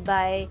die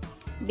by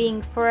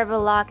being forever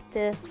locked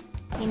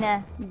in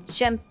a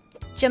jump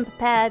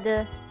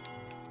pad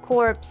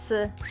corpse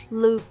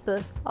loop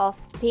of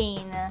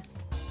pain.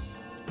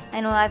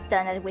 I know I've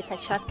done it with a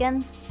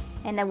shotgun,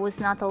 and I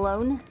was not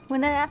alone when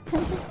that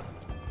happened.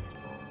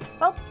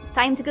 Well,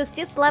 time to go to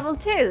this level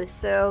too,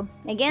 so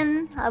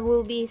again, I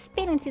will be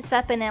speeding this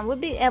up, and I will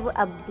be able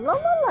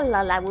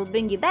I will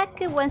bring you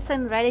back once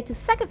I'm ready to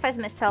sacrifice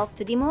myself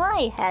to the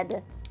Moai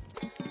head.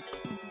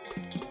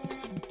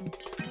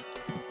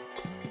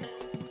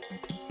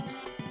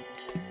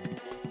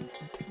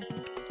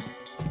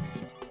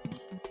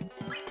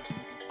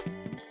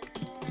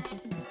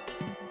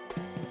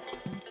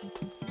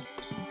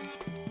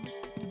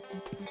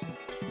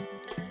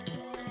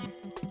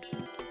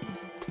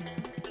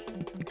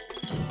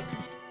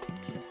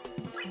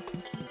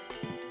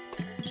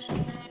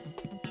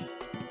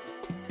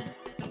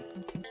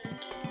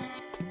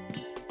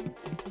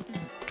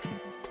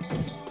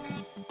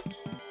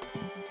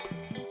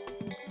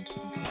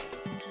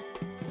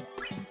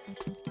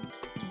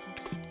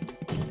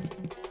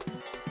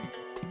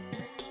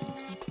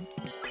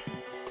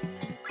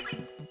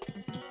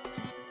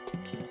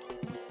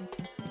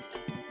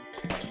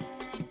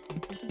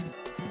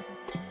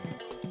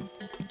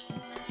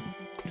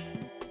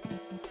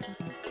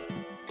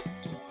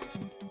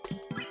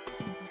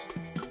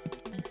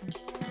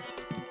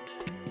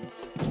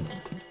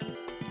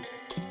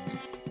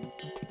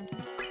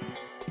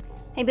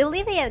 I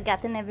believe I have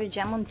gotten every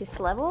gem on this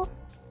level.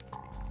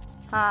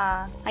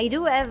 I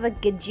do have a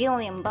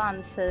gajillion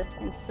bombs,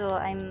 and so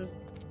I'm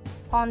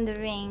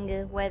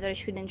pondering whether I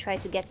shouldn't try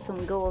to get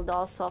some gold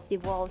also off the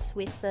walls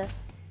with the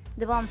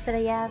bombs that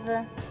I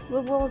have.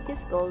 Where will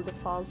this gold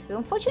fall to?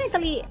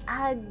 Unfortunately,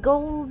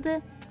 gold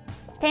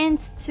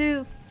tends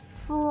to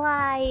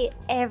fly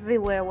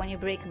everywhere when you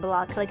break a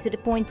block, like to the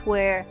point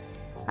where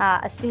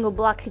a single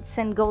block could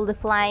send gold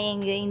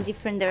flying in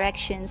different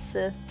directions.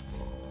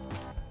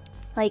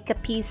 Like a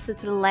piece to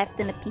the left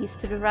and a piece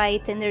to the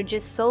right, and they're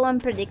just so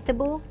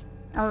unpredictable,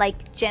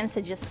 unlike gems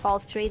that just fall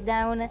straight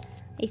down.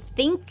 I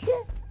think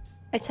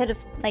outside of,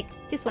 like,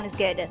 this one is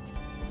good.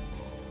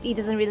 It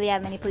doesn't really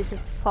have many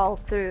places to fall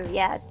through.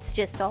 Yeah, it's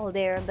just all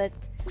there, but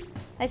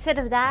outside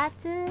of that,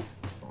 and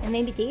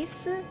maybe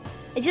this,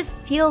 I just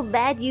feel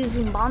bad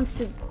using bombs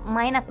to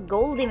mine up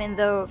gold, even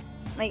though,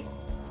 like,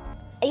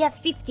 I have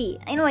 50.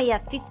 I know I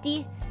have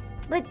 50,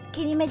 but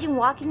can you imagine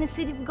walking the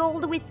city of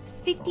gold with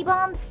 50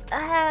 bombs?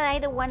 I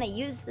don't want to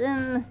use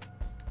them.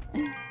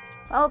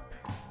 Oh,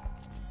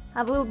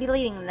 I will be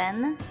leaving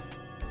then.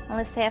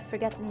 Unless I have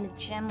forgotten the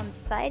gem on the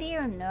side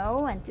here.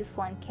 No, and this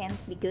one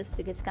can't be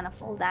ghosted, it's gonna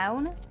fall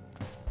down.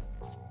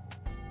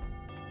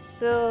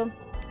 So,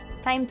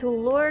 time to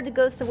lure the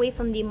ghost away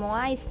from the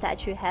Moai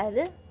statue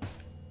head.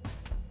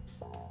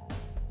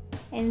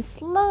 And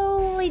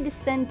slowly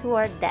descend to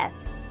our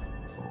deaths.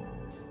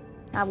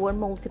 Our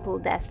multiple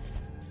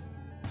deaths.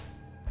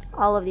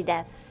 All of the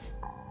deaths.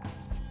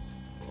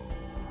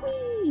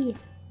 Whee!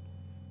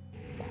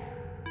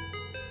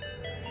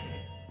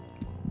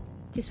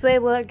 This way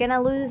we're gonna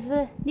lose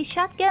the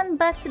shotgun,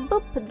 but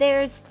boop,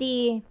 there's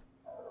the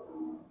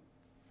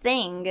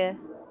thing.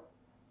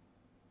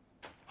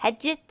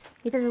 Hedget?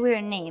 It has a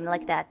weird name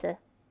like that.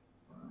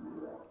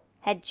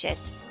 Hedget.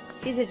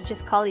 It's easier to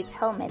just call it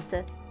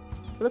helmet.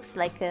 Looks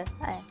like a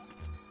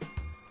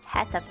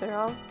hat after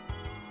all.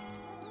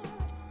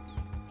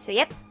 So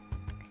yep,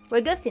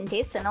 we're ghosting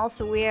this, and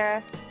also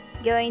we're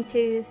going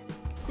to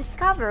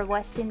discover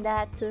what's in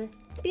that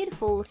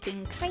beautiful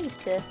looking crate.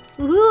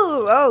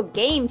 Woohoo! Oh,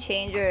 game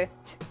changer!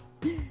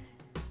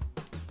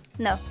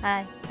 No,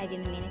 I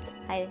didn't mean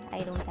it.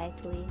 I don't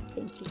actually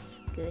think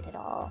it's good at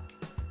all.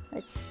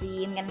 Let's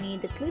see, I'm gonna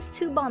need at least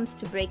 2 bombs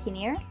to break in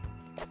here.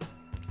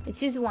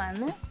 Let's use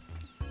 1.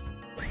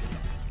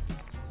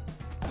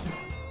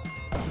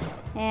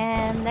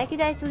 And I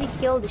could actually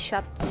kill the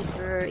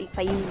shopkeeper if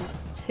I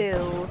use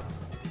 2.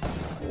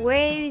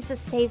 Where is a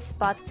safe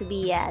spot to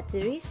be at?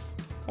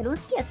 I don't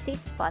see a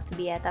safe spot to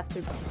be at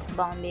after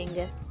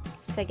bombing.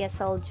 So I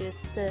guess I'll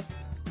just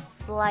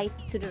fly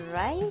to the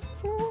right.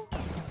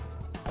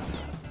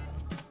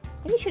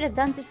 Maybe I should have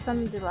done this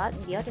from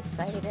the other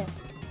side.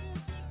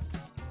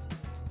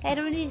 I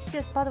don't really see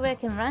a spot where I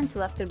can run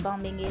to after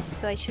bombing it,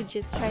 so I should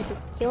just try to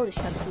kill the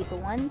shopkeeper.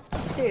 1,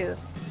 2,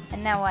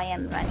 and now I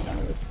am running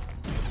anyways.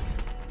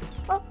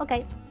 Oh,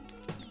 okay.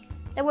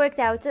 That worked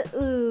out.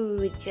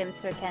 Ooh,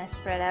 gems are kind of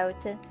spread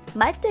out.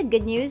 But the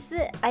good news,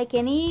 I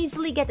can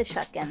easily get a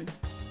shotgun.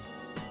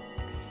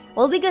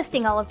 We'll be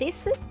ghosting all of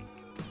this.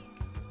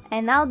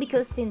 And I'll be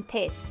ghosting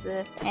this.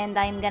 And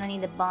I'm gonna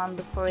need a bomb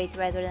for it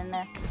rather than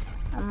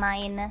a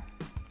mine.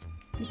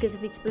 Because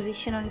of its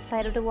position on the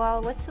side of the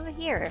wall. What's over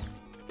here?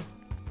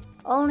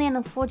 Only an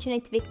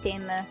unfortunate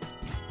victim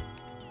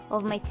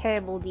of my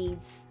terrible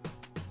deeds.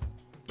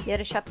 The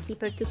other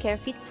shopkeeper took care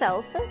of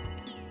himself.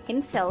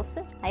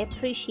 I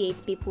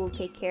appreciate people who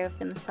take care of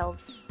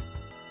themselves.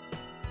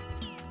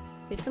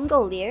 There's some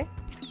gold here.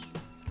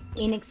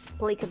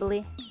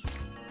 Inexplicably.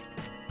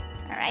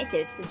 Alright,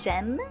 there's the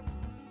gem.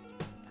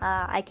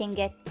 I can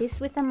get this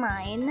with a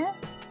mine.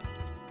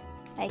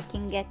 I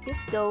can get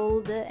this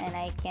gold, and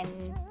I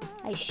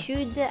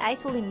should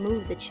actually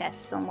move the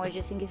chest somewhere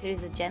just in case there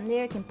is a gem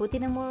there. I can put it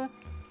in a more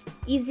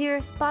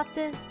easier spot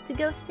to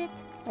ghost it,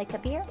 like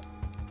up here.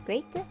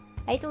 Great.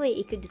 Actually,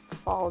 it could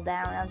fall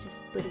down. I'll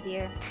just put it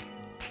here.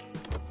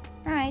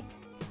 Alright.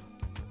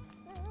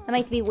 I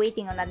might be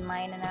waiting on that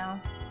mine now.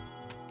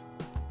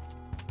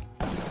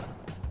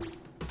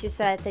 Just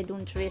so that I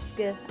don't risk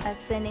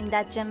sending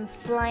that gem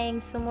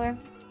flying somewhere.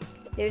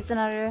 There's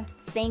another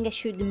thing I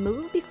should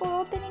move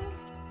before opening.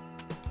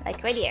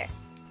 Like right here.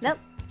 Nope.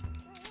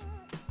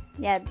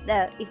 Yeah,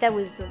 if that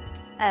was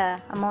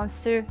a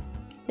monster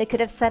that could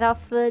have set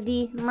off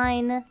the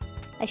mine,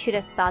 I should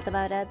have thought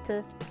about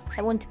that.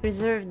 I want to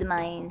preserve the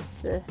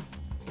mines.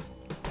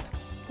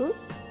 Ooh.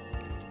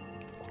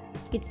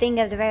 Good thing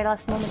at the very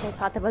last moment I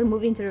thought about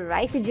moving to the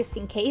right just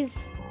in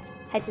case.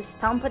 Had to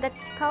stomp at that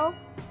skull.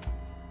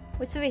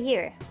 What's over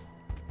here?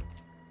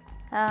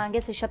 I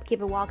guess the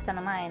shopkeeper walked on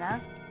a mine, huh?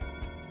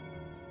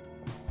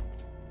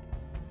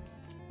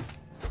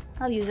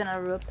 I'll use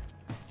another rope.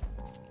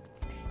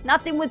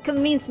 Nothing would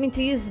convince me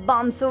to use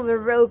bombs over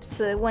ropes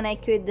when I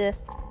could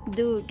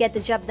get the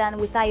job done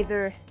with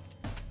either.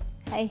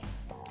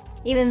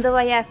 Even though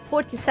I have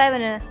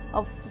 47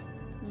 of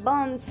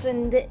bombs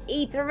and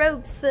 8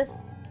 ropes,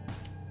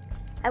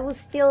 I will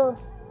still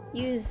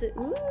use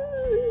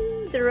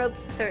the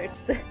ropes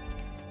first.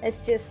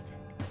 That's just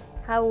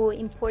how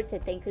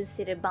important I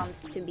consider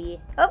bombs to be.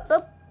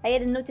 Oh, I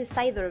hadn't noticed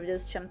either of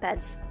those jump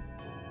pads.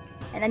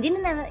 And I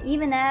didn't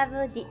even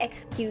have the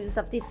excuse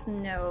of the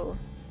snow.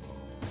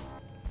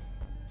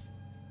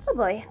 Oh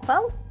boy,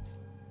 well,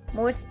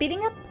 more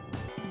speeding up.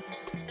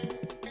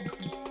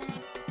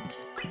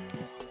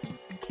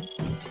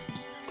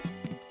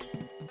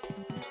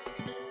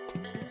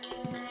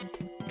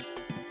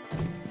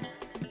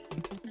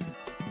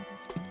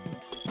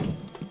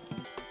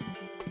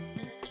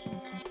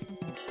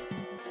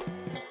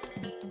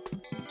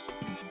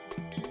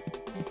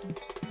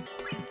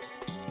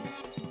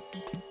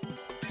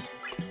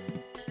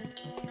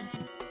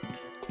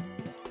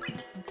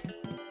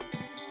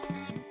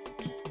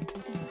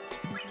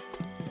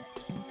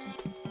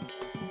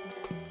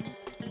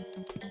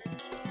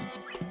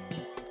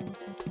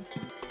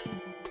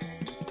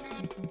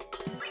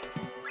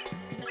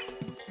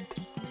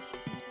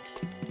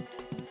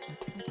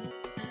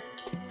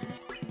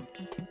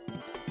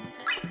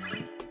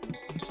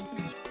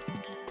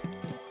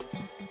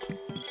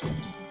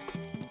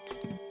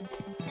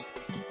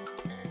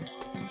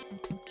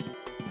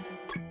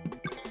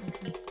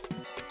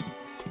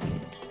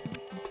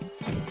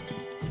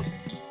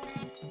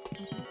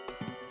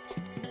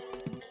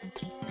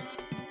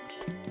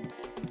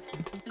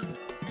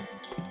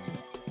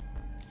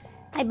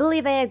 I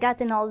believe I have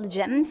gotten all the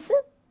gems.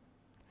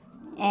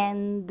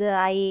 And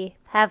I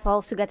have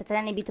also got a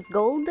tiny bit of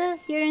gold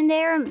here and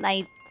there.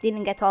 I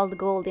didn't get all the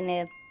gold in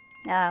the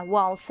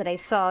walls that I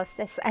saw.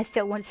 So I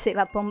still want to save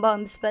up on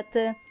bombs, but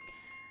that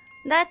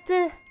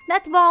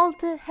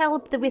vault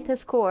helped with the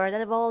score.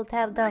 That vault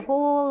helped a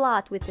whole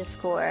lot with the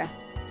score.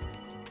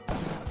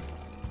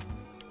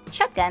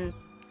 Shotgun.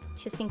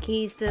 Just in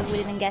case we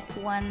didn't get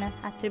one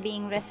after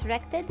being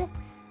resurrected.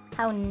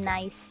 How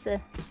nice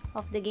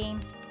of the game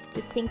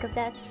to think of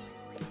that.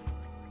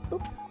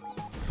 Oop.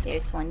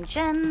 There's one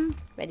gem,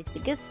 ready to be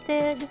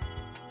ghosted.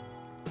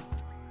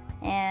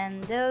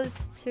 And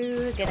those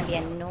two are gonna be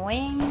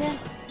annoying.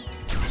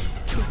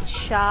 This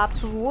shop,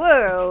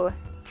 whoa!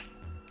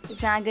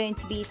 It's not going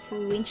to be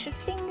too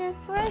interesting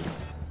for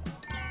us.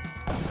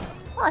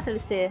 Well, at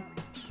least the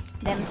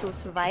damsel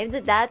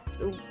survived. That...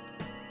 Ooh.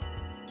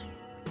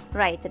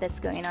 Right, that's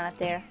going on up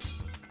there.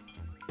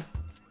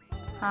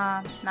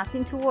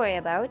 Nothing to worry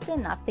about,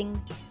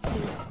 nothing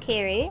too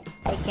scary.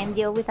 I can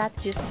deal with that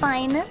just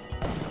fine.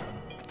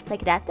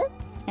 Like that.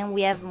 And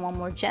we have one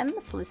more gem,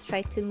 so let's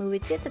try to move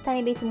it just a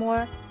tiny bit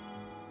more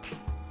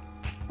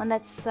on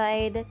that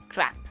side.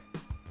 Crap.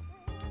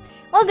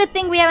 Well, good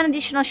thing we have an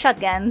additional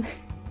shotgun.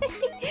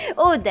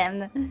 Oh,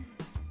 damn.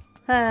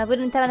 We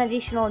don't have an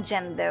additional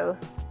gem, though.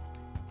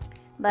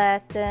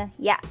 But,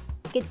 yeah.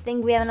 Good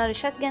thing we have another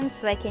shotgun,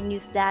 so I can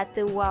use that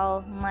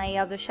while my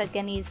other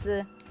shotgun is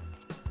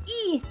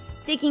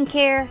taking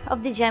care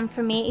of the gem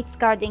for me. It's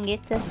guarding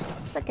it.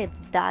 It's like a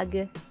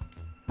dog.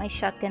 My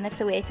shotgun, that's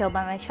the way I feel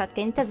about my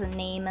shotgun. It has a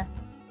name.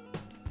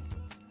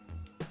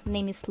 The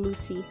name is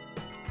Lucy.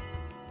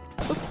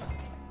 Oop.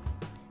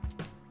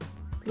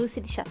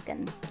 Lucy the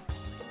shotgun.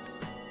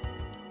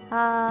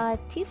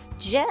 This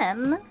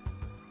gem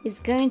is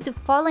going to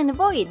fall in the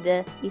void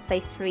if I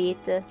free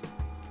it.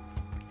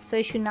 So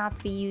I should not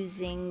be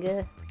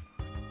using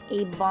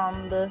a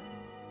bomb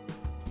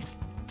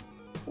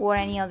or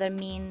any other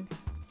mean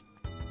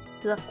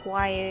to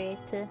acquire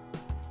it.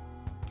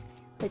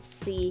 Let's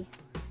see.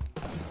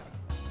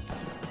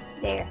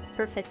 There,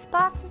 perfect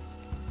spot.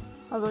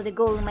 Although the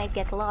gold might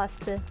get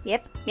lost.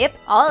 Yep,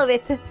 all of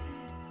it.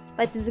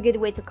 But it's a good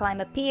way to climb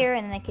up here,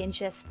 and I can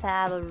just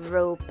have a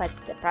rope at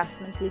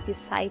approximately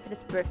this height.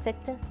 That's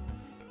perfect.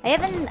 I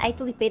haven't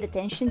actually paid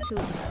attention to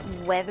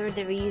whether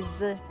there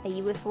is a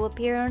UFO up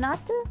here or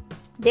not.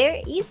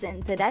 There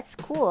isn't. That's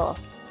cool.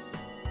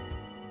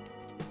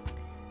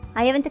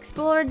 I haven't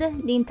explored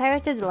the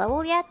entirety of the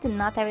level yet, and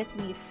not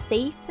everything is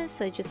safe,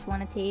 so I just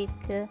want to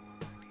take...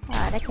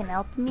 that can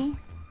help me.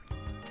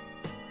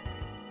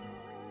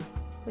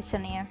 What's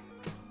down here?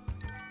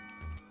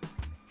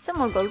 Some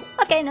more gold.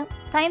 Okay, no.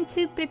 Time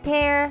to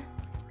prepare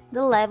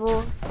the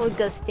level for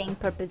ghosting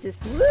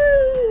purposes.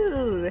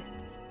 Woo!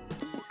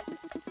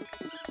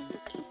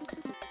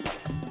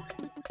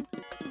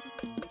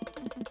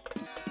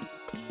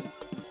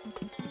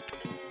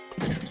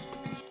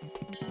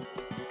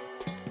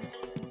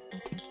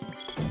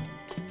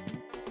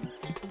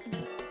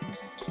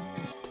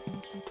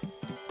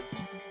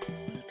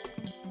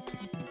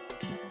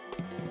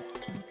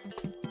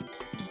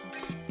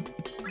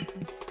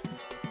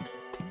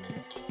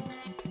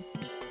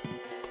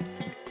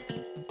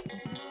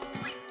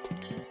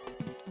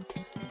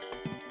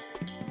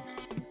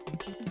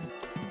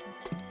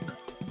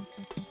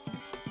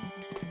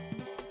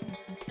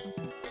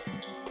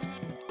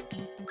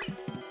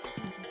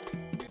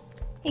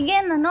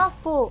 Again, an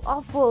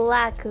awful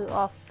lack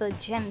of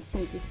gems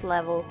in this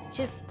level.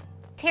 Just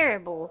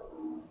terrible.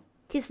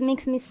 This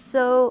makes me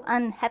so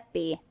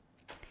unhappy.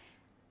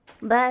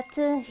 But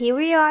here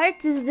we are.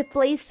 This is the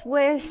place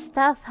where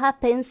stuff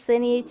happens,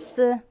 and it's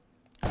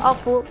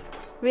awful.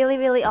 Really,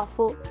 really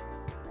awful.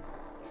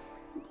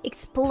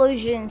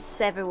 Explosions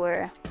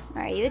everywhere.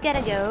 Alright, you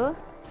gotta go.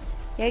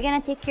 You're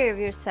gonna take care of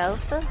yourself,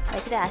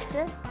 like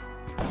that.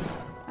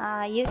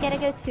 You gotta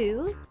go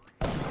too.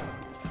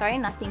 Sorry,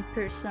 nothing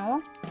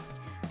personal.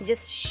 I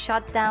just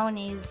shot down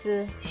his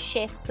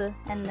ship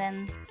and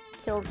then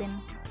killed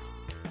him.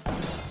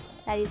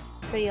 That is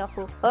pretty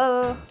awful.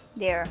 Oh,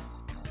 there.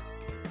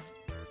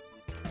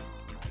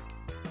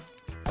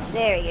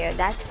 There you go,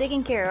 that's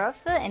taken care of.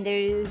 And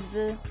there's...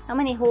 how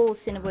many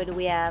holes in the wood do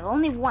we have?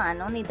 Only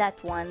one, only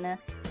that one.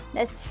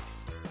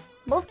 That's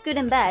both good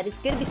and bad. It's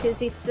good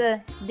because it's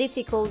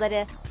difficult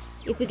that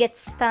if we get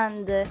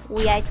stunned,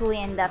 we actually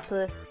end up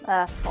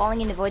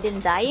falling in the void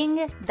and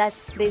dying.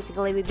 That's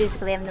basically, we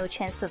basically have no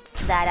chance of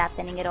that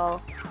happening at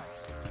all.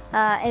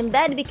 And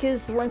bad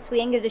because once we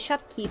anger the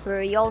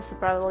shopkeeper, he also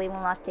probably will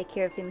not take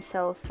care of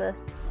himself.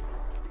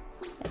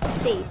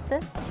 That's safe.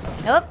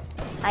 Nope,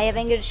 I have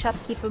angered the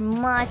shopkeeper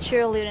much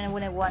earlier than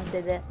when I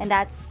wanted, and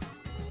that's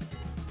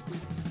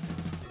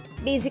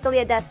basically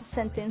a death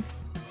sentence.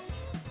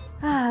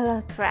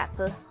 Ah, crap.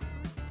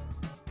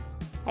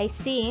 I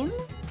see him.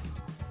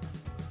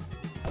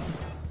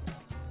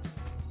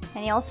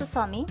 And he also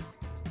saw me.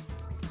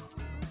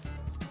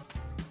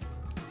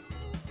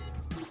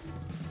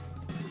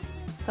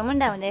 Someone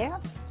down there.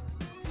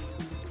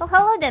 Oh,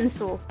 hello,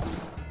 damsel.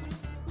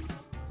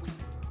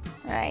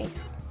 Alright.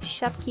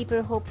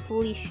 shopkeeper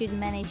hopefully should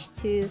manage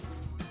to...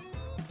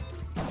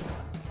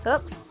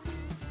 Oh!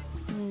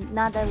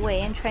 Not that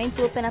way. I'm trying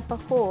to open up a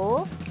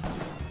hole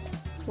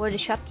where the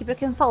shopkeeper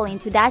can fall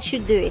into. That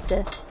should do it.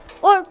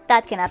 Or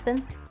that can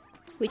happen.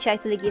 Which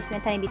actually gives me a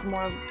tiny bit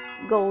more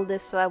gold,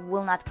 so I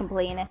will not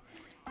complain.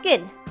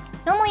 Good.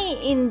 Normally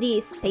in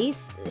the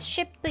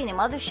spaceship, in a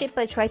mothership,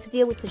 I try to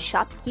deal with the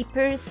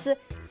shopkeepers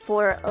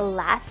for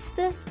last.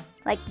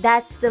 Like,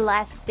 that's the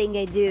last thing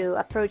I do,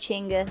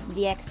 approaching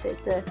the exit.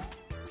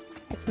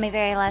 It's my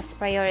very last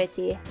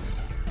priority.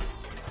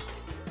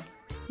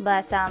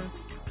 But,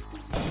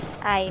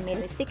 I made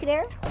a mistake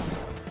there.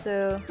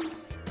 So,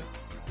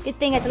 good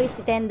thing at least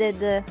it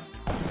ended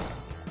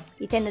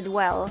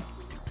well.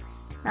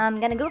 Now I'm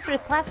gonna go for the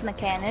plasma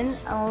cannon,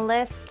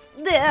 unless...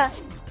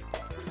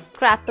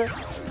 Crap.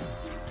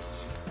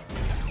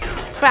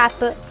 Crap.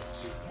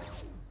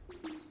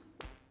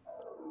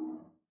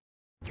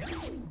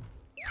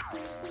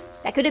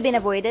 That could have been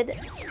avoided.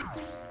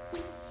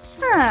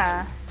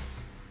 Huh.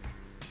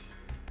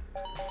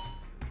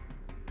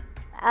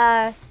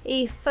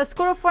 If a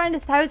score of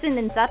 400,000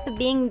 ends up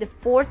being the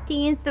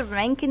 14th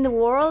rank in the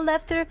world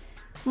after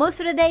most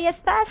of the day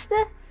has passed,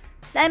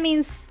 that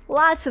means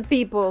lots of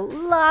people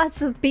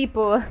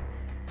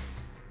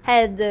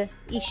had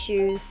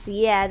issues.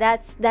 Yeah,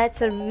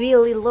 that's a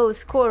really low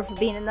score for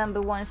being the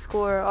 #1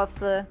 score of...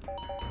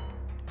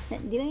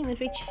 Didn't even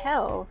reach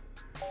hell.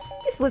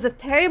 This was a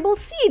terrible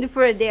seed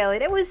for a daily.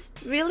 That was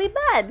really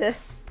bad.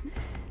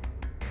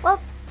 Well,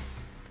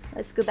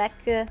 let's go back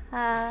to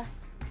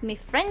my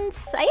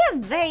friends. I have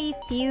very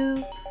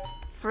few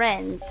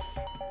friends.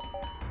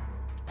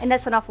 And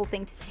that's an awful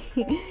thing to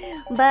say.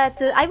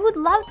 But I would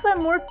love to have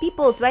more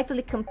people to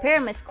actually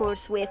compare my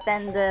scores with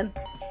and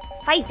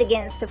fight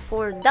against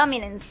for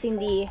dominance in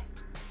the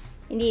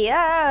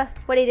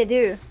what did I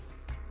do?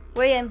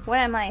 Where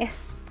am I?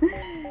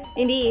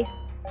 In the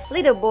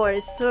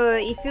leaderboards. So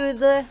if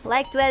you'd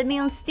like to add me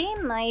on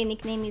Steam, my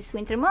nickname is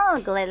WintherMaw.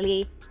 I'll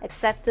gladly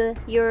accept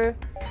your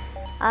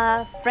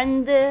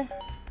friend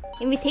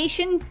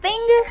invitation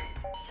thing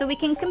so we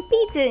can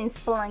compete in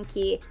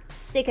Spelunky.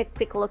 Let's take a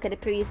quick look at the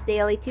previous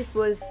daily. This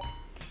was...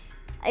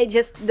 I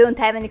just don't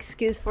have an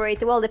excuse for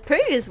it. Well, the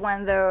previous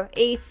one though,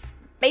 it's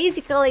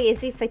basically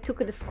as if I took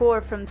the score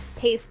from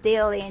Taste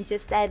Daily and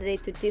just added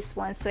it to this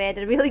one, so I had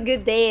a really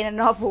good day and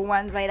an awful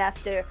one right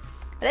after.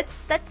 That's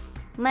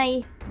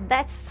my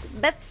best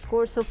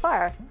score so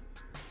far.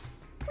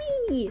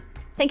 Whee!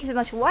 Thank you so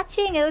much for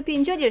watching, I hope you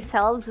enjoyed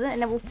yourselves,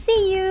 and I will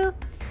see you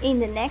in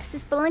the next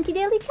Spelunky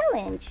Daily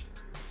Challenge.